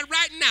inside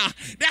right now.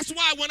 That's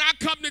why when I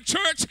come to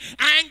church,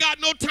 I ain't got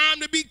no time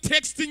to be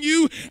texting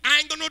you. I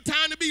ain't got no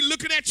time to be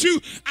looking at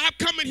you. I'm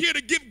coming here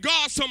to give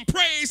God some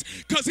praise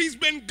because he's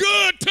been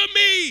good to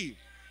me.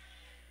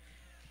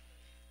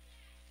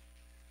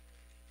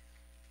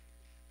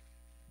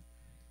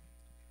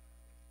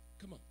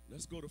 Come on,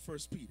 let's go to 1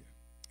 Peter.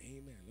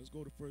 Amen. Let's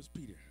go to 1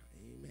 Peter.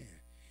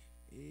 Amen.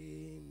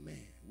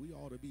 Amen. We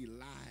ought to be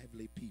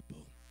lively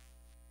people.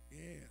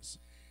 Yes,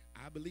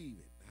 I believe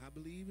it. I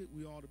believe it.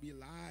 We ought to be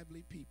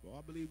lively people.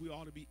 I believe we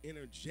ought to be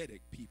energetic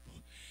people.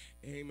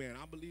 Amen.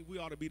 I believe we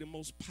ought to be the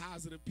most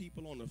positive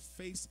people on the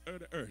face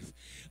of the earth.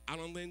 I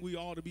don't think we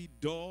ought to be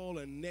dull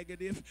and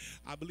negative.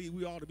 I believe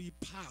we ought to be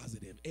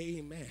positive.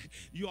 Amen.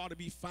 You ought to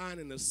be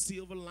finding the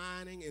silver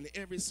lining in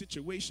every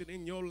situation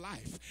in your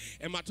life.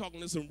 Am I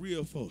talking to some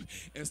real folk?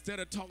 Instead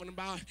of talking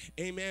about,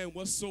 amen,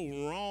 what's so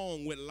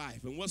wrong with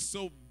life and what's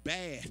so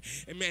bad.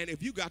 Amen.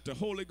 If you got the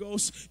Holy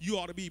Ghost, you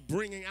ought to be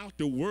bringing out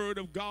the word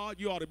of God.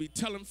 You ought to be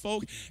telling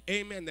folk,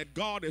 amen, that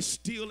God is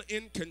still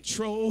in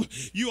control.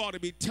 You ought to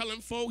be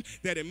telling folk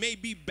that it may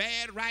be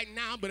bad right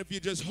now, but if you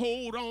just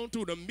hold on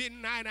to the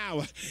midnight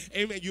hour,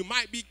 amen, you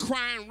might be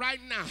crying right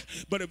now,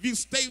 but if you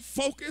stay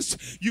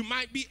focused, you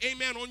might be,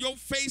 amen, on your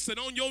face and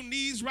on your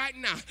knees right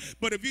now,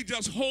 but if you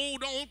just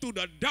hold on through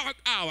the dark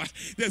hour,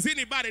 does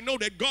anybody know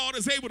that God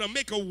is able to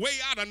make a way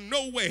out of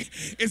no way?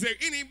 Is there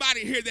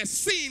anybody here that's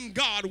seen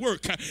God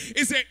work?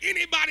 Is there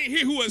anybody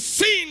here who has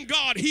seen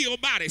God heal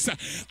bodies?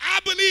 I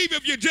believe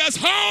if you just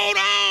hold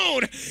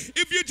on,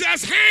 if you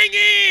just hang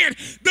in,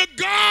 the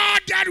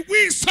God that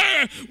we serve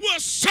will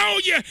show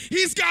you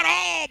he's got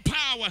all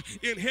power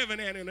in heaven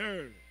and in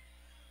earth.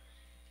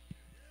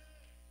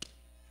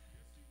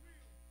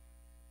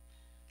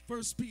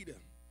 1 Peter.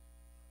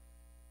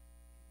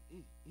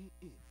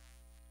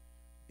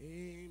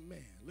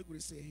 Amen. Look what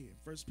it said here.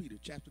 1 Peter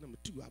chapter number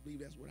 2. I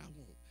believe that's what I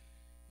want.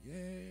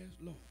 Yes,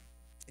 Lord.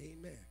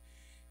 Amen.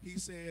 He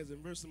says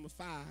in verse number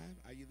 5,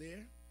 are you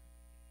there?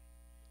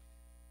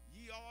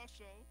 Ye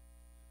also,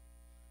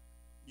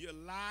 you're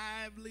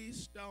lively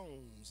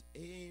stones.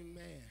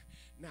 Amen.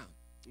 Now,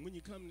 when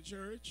you come to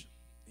church,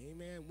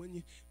 amen,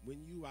 when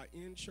you are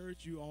in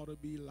church, you ought to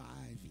be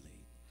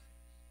lively.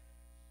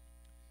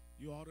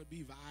 You ought to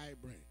be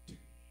vibrant.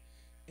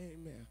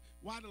 Amen.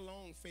 Why the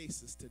long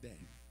faces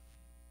today?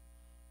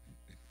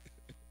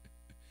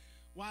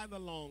 Why the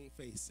long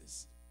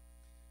faces?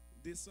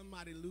 Did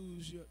somebody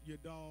lose your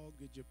dog?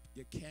 Did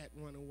your cat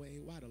run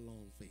away? Why the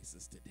long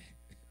faces today?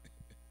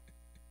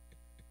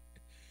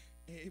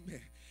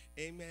 Amen.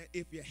 Amen.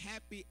 If you're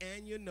happy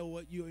and you know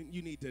it, you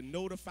need to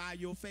notify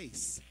your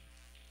face.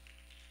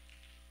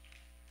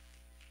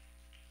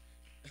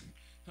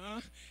 Huh?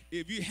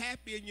 If you're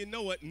happy and you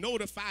know it,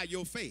 notify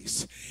your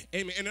face.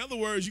 Amen. In other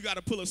words, you got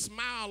to put a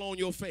smile on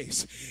your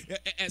face.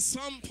 At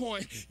some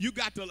point, you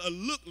got to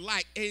look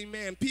like,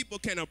 amen, people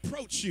can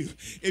approach you.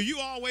 If you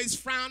always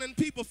frowning,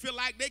 people feel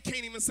like they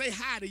can't even say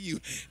hi to you.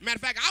 Matter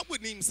of fact, I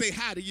wouldn't even say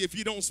hi to you if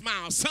you don't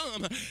smile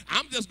some.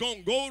 I'm just going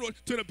to go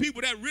to the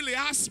people that really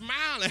are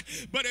smiling.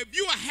 But if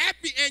you are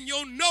happy and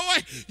you know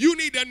it, you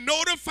need to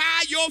notify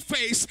your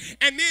face,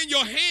 and then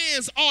your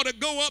hands ought to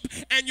go up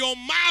and your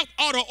mouth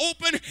ought to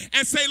open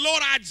and say,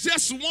 Lord, I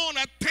just want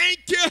to thank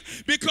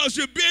you because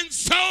you've been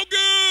so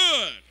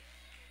good.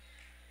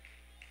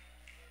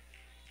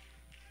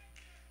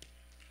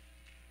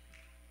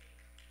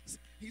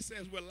 He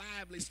says we're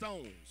lively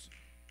stones.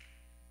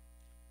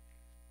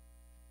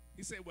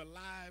 He said we're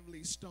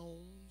lively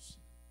stones,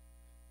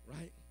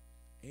 right?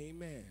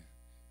 Amen.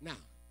 Now,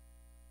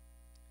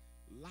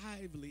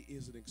 lively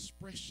is an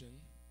expression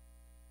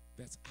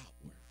that's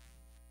outward,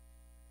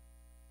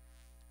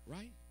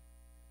 right?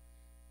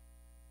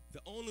 The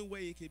only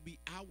way it could be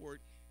outward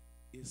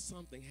is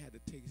something had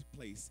to take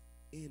place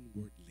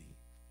inwardly.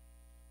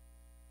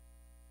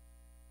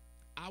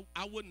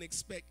 I wouldn't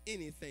expect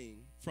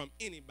anything from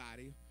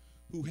anybody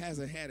who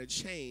hasn't had a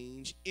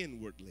change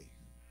inwardly.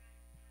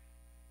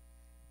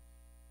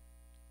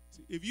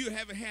 See, if you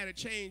haven't had a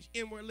change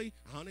inwardly,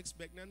 I don't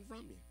expect nothing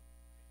from you.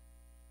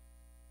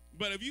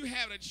 But if you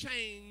have a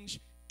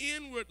change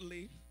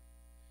inwardly,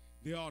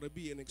 there ought to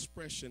be an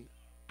expression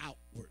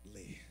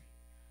outwardly.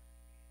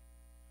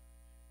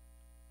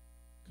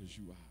 Because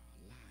you are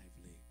a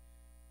lively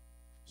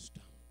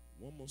stone.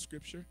 One more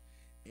scripture,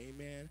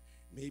 amen.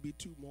 Maybe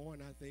two more,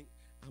 and I think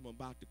I'm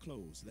about to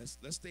close.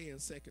 Let's stay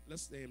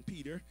in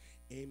Peter,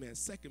 amen.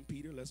 2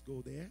 Peter, let's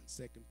go there.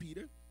 2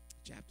 Peter,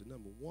 chapter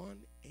number 1,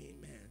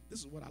 amen. This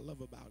is what I love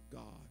about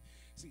God.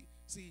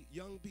 See,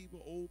 young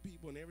people, old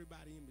people, and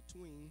everybody in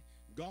between,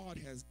 God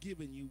has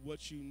given you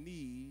what you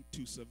need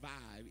to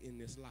survive in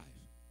this life.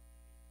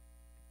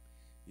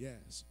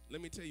 Yes.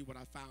 Let me tell you what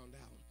I found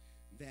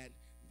out. That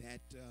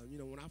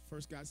when I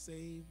first got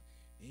saved,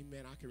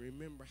 amen, I can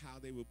remember how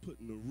they were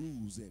putting the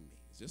rules in me.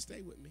 Just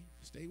stay with me.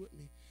 Stay with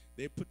me.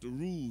 They put the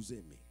rules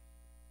in me.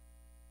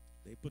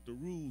 They put the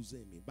rules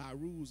in me. By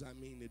rules, I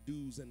mean the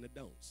do's and the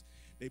don'ts.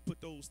 They put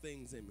those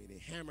things in me. They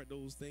hammered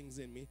those things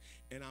in me,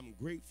 and I'm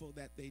grateful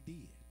that they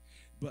did.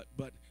 But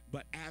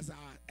as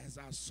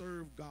I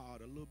serve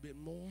God a little bit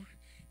more,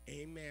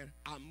 amen,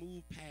 I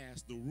moved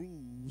past the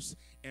rules,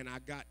 and I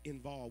got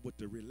involved with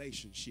the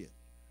relationship.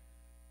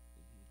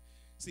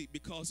 See,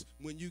 because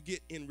when you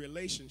get in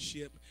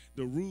relationship,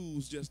 the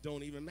rules just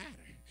don't even matter.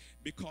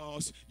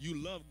 Because you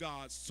love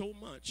God so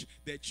much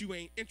that you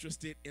ain't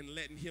interested in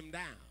letting him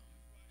down.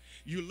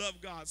 You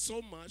love God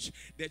so much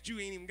that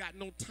you ain't even got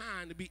no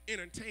time to be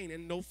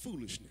entertaining no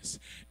foolishness.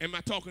 Am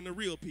I talking to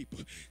real people?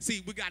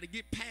 See, we got to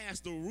get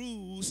past the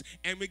rules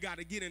and we got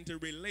to get into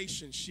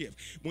relationship.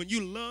 When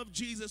you love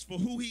Jesus for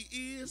who he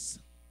is,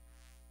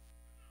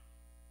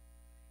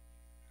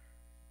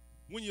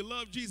 when you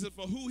love Jesus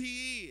for who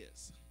he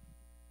is,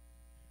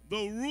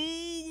 the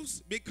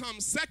rules become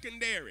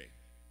secondary.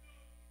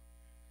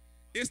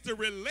 It's the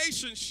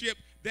relationship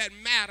that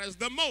matters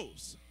the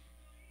most.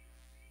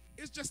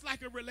 It's just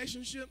like a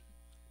relationship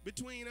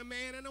between a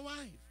man and a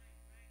wife.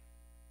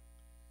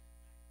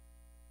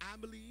 I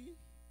believe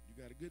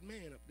you got a good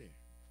man up there.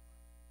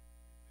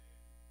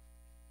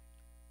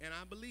 And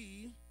I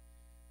believe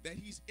that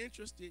he's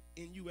interested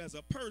in you as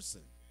a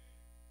person.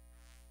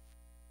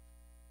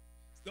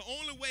 The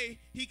only way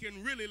he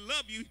can really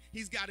love you,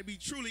 he's got to be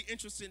truly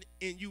interested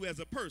in you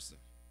as a person.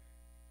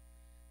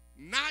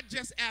 Not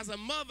just as a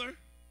mother,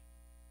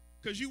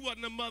 because you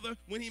wasn't a mother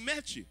when he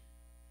met you.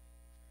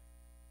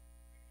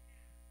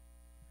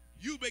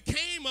 You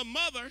became a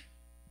mother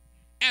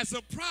as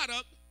a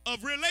product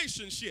of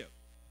relationship.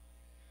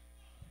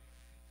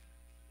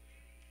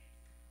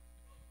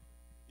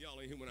 Y'all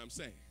ain't hear what I'm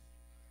saying.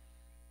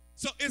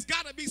 So it's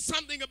got to be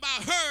something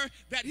about her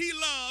that he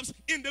loves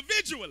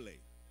individually.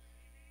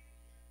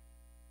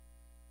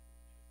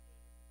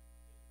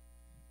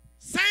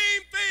 Same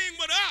thing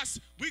with us.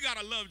 We got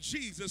to love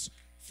Jesus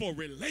for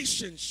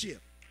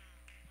relationship.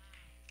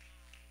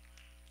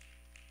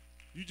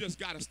 You just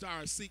got to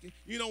start seeking.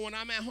 You know, when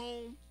I'm at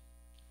home,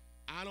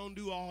 I don't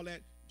do all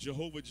that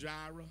Jehovah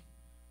Jireh,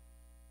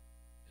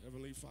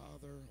 Heavenly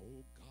Father,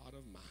 oh God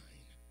of mine.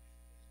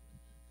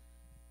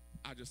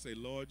 I just say,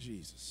 Lord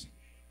Jesus,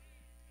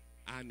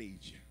 I need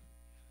you.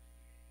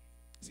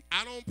 See,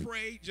 I don't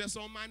pray just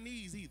on my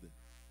knees either.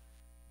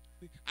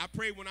 I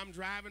pray when I'm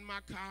driving my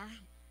car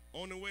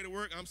on the way to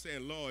work. I'm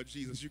saying, Lord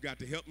Jesus, you got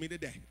to help me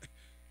today.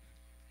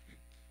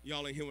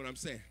 Y'all ain't hear what I'm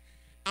saying.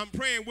 I'm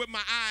praying with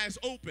my eyes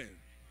open.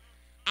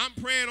 I'm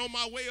praying on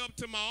my way up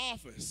to my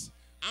office.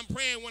 I'm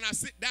praying when I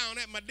sit down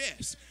at my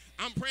desk.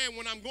 I'm praying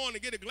when I'm going to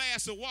get a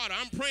glass of water.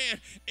 I'm praying,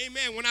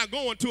 amen, when I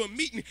go into a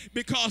meeting,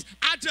 because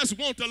I just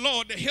want the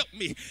Lord to help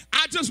me.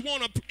 I just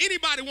want to,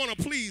 anybody want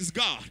to please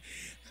God?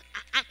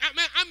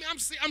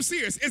 I'm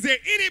serious. Is there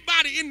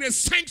anybody in this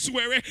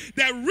sanctuary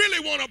that really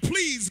want to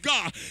please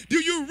God? Do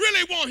you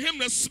really want him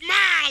to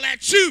smile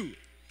at you?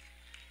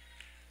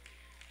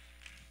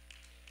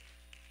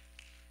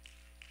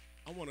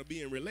 I want to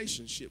be in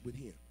relationship with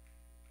him.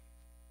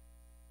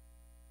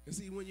 And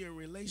see, when you're in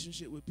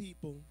relationship with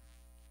people,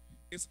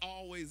 it's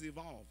always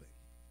evolving.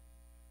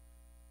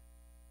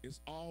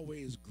 It's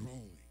always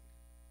growing.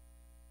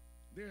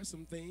 There are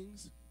some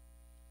things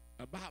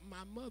about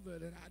my mother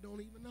that I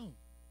don't even know.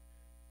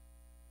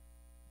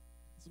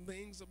 Some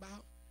things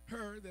about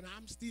her that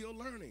I'm still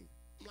learning.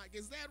 I'm like,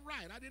 is that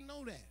right? I didn't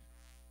know that.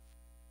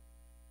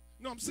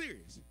 No, I'm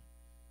serious.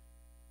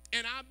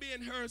 And I've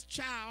been her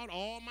child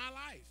all my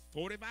life,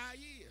 45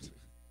 years.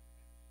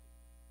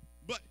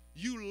 But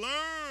you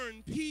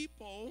learn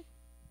people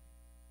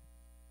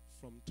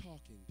from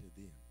talking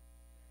to them.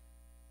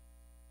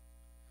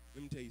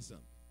 Let me tell you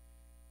something.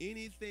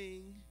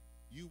 Anything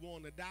you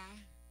want to die,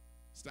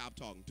 stop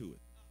talking to it.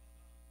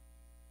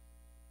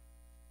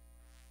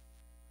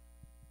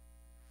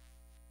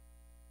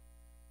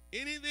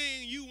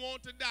 Anything you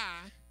want to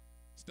die,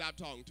 stop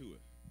talking to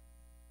it.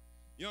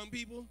 Young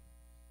people,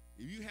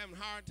 if you having a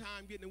hard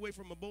time getting away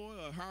from a boy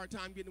or a hard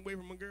time getting away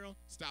from a girl,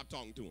 stop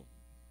talking to them.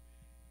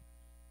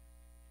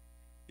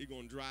 It's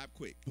going to drive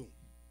quick. Boom.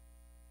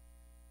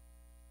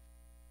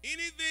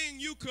 Anything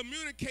you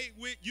communicate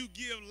with, you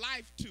give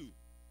life to.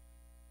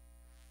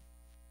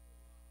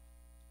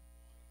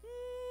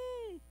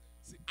 Woo.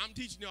 See, I'm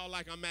teaching y'all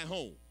like I'm at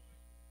home.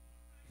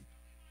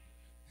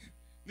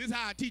 This is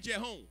how I teach at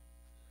home.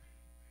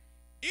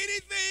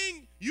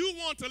 Anything you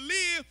want to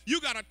live,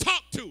 you got to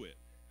talk to it.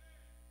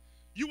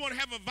 You want to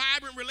have a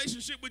vibrant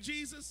relationship with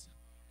Jesus?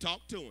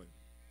 Talk to him.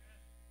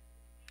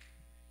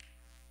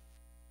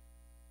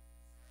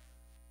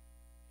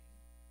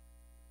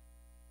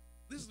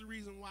 This is the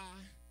reason why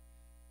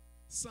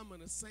some of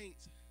the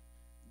saints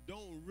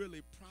don't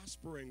really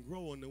prosper and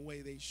grow in the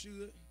way they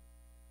should.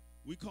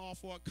 We call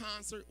for a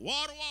concert,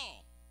 wall to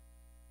wall.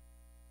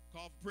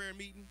 Call for prayer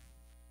meeting.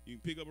 You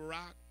can pick up a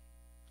rock,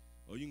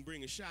 or you can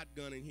bring a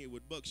shotgun in here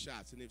with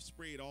buckshots, and if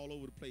sprayed all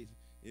over the place,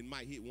 it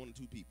might hit one or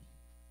two people.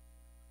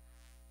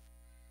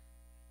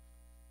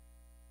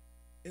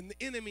 And the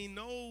enemy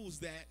knows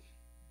that.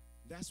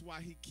 That's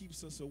why he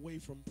keeps us away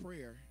from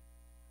prayer,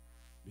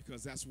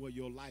 because that's where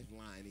your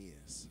lifeline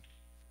is.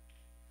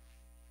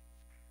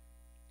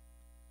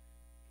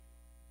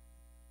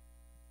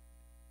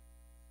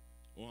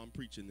 Or I'm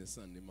preaching this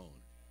Sunday morning.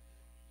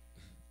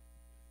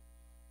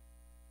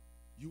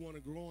 You want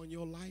to grow in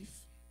your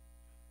life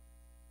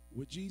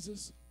with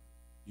Jesus?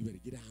 You better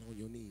get down on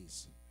your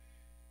knees.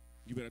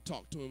 You better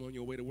talk to him on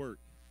your way to work.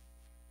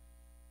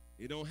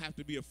 It don't have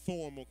to be a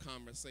formal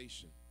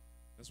conversation.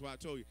 That's why I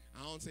told you,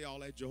 I don't say all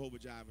that Jehovah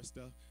Jireh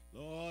stuff.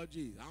 Lord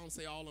Jesus. I don't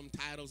say all them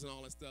titles and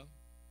all that stuff.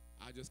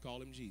 I just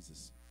call him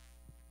Jesus.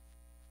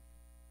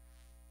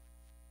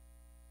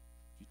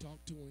 If you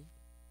talk to him,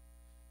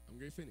 I'm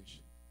going to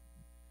finish.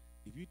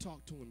 If you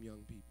talk to him,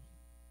 young people,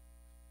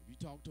 if you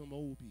talk to him,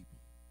 old people,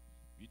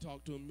 if you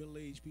talk to him,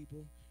 middle-aged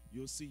people,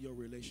 you'll see your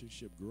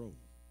relationship grow.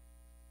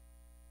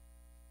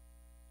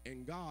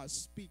 And God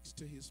speaks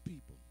to his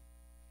people.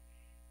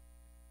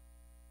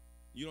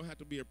 You don't have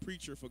to be a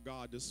preacher for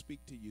God to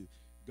speak to you.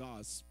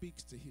 God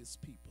speaks to his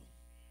people.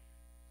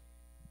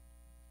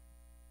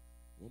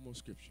 One more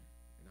scripture,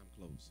 and I'm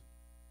closing.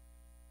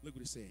 Look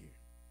what it said here.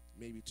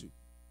 Maybe two.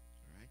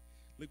 All right?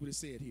 Look what it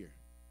said here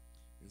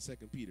in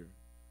 2 Peter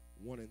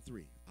 1 and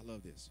 3. I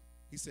love this.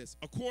 He says,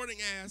 according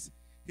as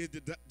his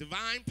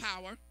divine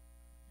power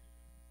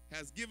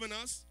has given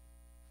us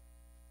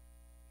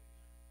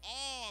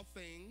all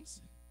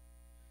things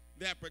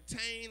that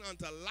pertain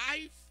unto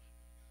life.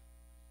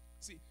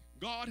 See,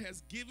 God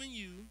has given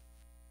you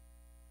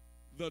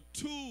the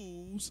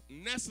tools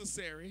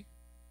necessary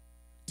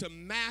to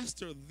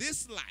master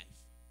this life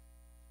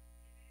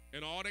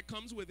and all that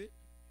comes with it.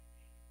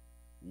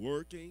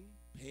 Working,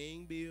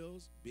 paying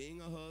bills,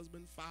 being a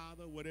husband,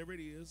 father, whatever it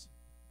is.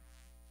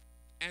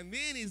 And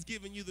then he's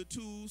giving you the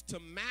tools to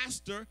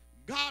master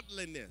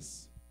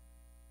godliness.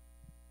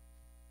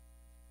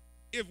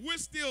 If we're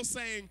still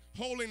saying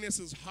holiness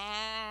is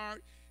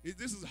hard,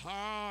 this is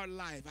hard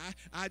life,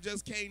 I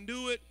just can't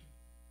do it,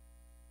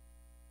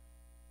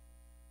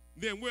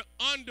 then we're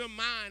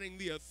undermining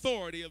the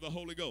authority of the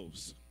Holy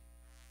Ghost.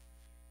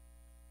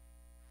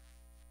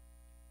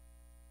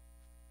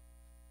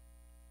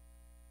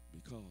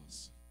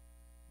 Because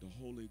the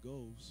Holy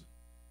Ghost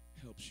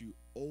helps you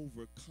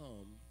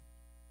overcome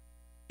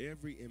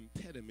every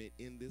impediment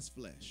in this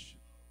flesh.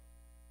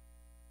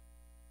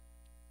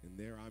 And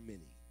there are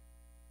many.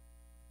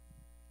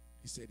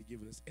 He said he's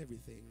given us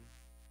everything.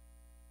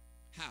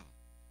 How?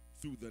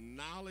 Through the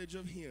knowledge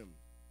of him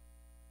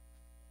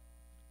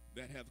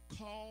that hath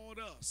called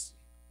us.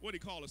 What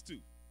did he call us to?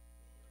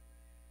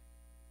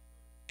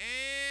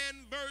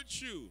 And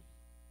virtue.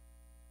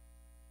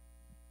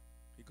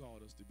 He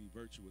called us to be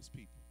virtuous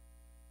people.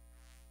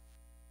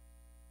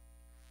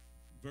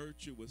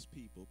 Virtuous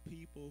people.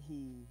 People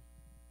who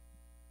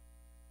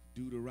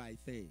do the right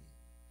thing.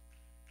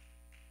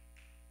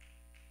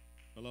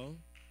 Hello?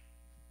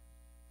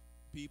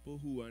 People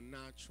who are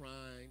not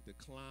trying to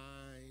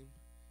climb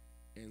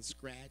and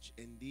scratch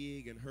and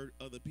dig and hurt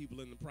other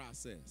people in the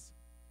process.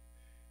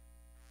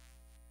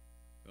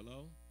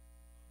 Hello?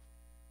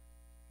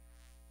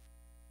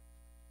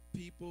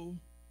 people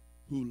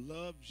who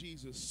love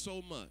Jesus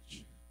so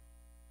much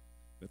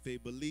that they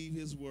believe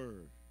his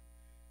word.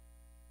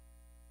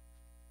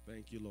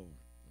 Thank you, Lord.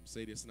 I'm going to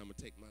say this and I'm going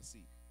to take my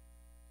seat.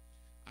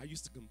 I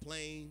used to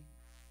complain,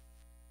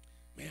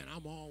 man,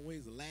 I'm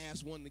always the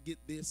last one to get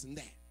this and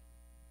that.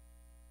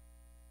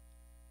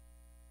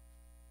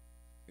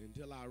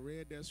 Until I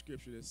read that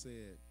scripture that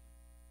said,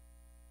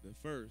 the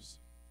first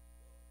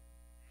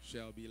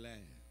shall be last.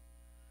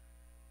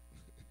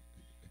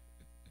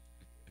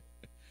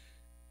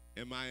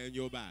 Am I in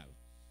your Bible?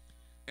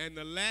 And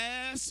the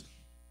last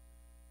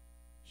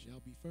shall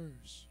be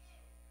first.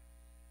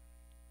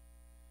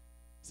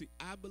 See,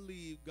 I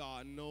believe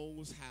God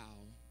knows how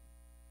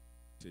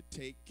to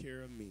take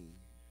care of me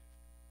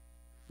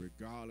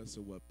regardless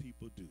of what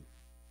people do.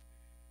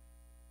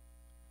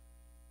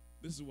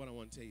 This is what I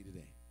want to tell you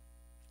today,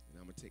 and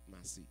I'm going to take my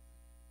seat.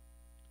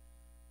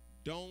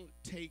 Don't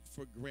take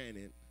for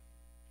granted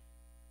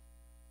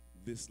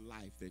this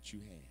life that you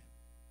have.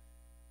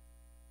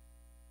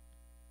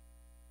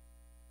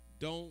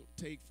 Don't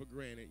take for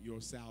granted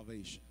your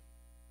salvation.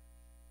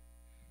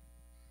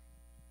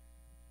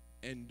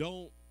 And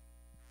don't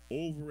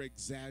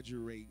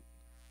over-exaggerate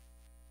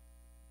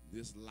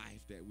this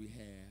life that we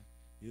have.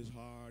 It's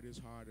hard, it's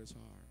hard, it's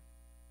hard.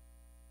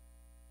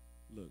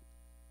 Look,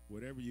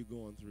 whatever you're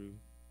going through,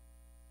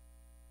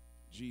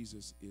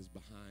 Jesus is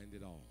behind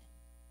it all.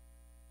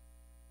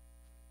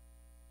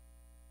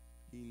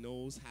 He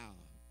knows how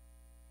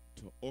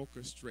to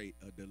orchestrate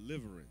a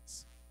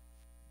deliverance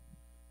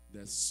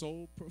that's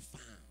so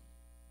profound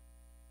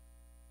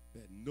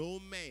that no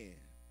man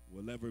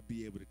will ever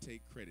be able to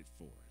take credit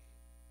for it.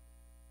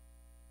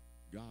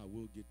 God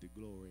will get the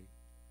glory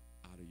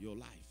out of your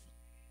life.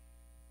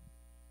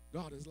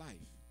 God is life.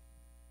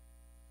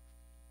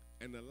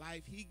 And the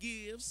life he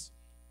gives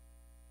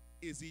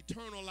is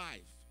eternal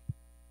life.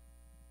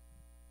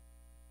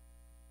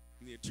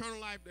 And the eternal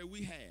life that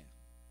we have,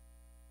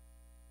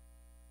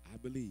 I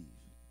believe,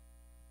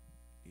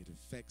 it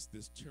affects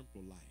this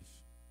temporal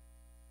life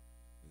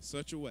in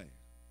such a way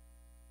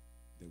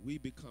that we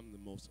become the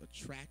most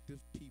attractive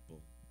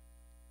people.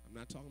 I'm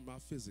not talking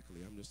about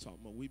physically. I'm just talking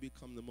about we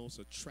become the most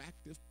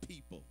attractive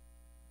people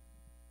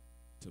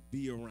to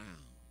be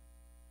around.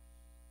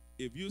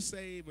 If you're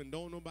saved and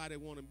don't nobody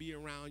want to be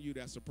around you,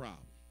 that's a problem.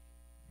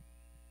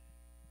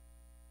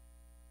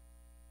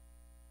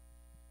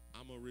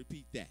 I'm going to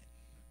repeat that.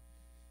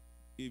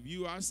 If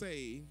you are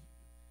saved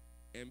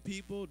and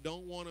people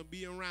don't want to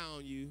be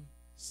around you,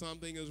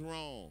 something is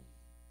wrong.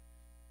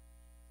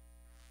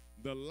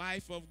 The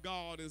life of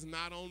God is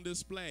not on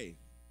display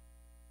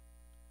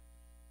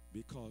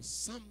because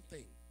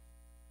something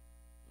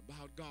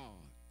about God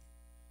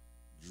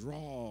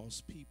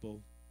draws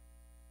people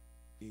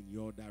in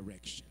your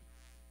direction.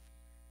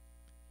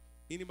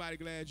 Anybody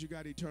glad you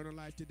got eternal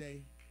life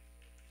today?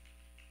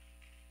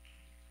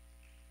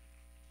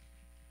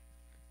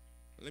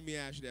 Let me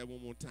ask you that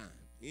one more time.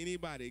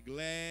 Anybody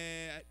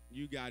glad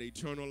you got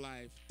eternal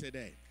life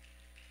today?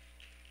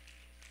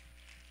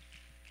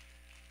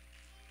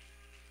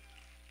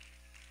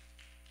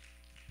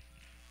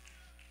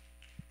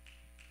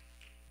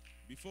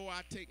 Before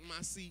I take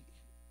my seat,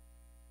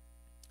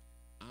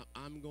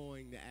 I'm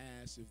going to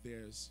ask if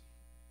there's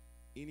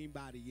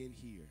anybody in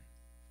here,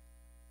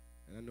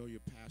 and I know your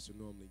pastor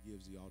normally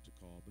gives the altar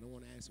call, but I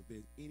want to ask if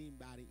there's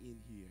anybody in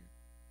here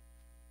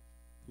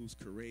who's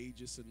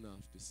courageous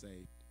enough to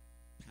say,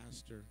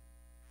 Pastor,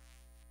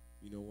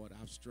 you know what,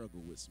 I've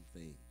struggled with some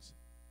things,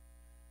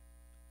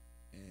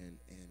 and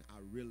I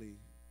really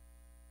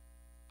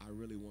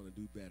want to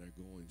do better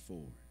going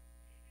forward.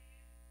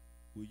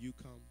 Will you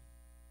come?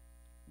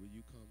 Will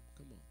you come?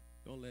 Come on.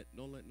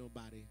 Don't let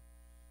nobody.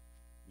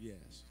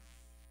 Yes.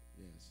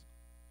 Yes.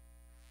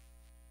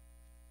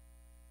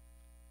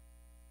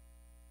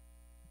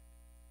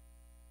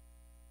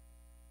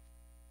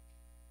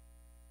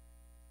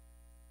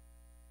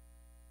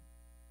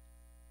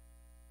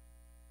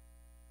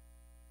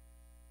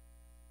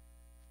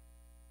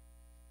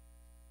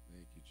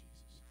 Thank you,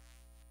 Jesus.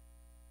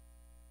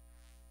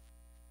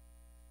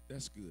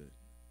 That's good.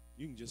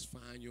 You can just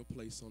find your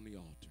place on the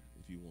altar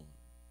if you want.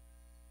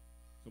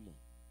 Come on.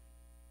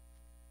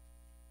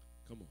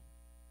 Come on.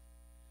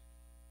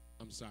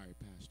 I'm sorry,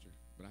 Pastor,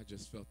 but I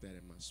just felt that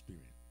in my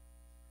spirit.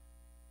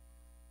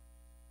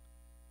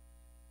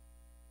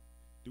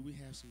 Do we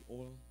have some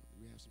oil? Do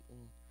we have some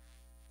oil?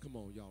 Come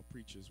on, y'all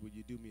preachers, will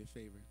you do me a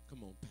favor?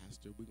 Come on,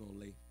 Pastor, we're going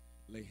to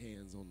lay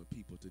hands on the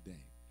people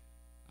today.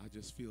 I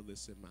just feel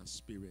this in my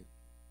spirit.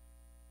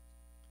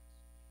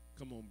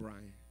 Come on,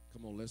 Brian.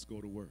 Come on, let's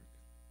go to work.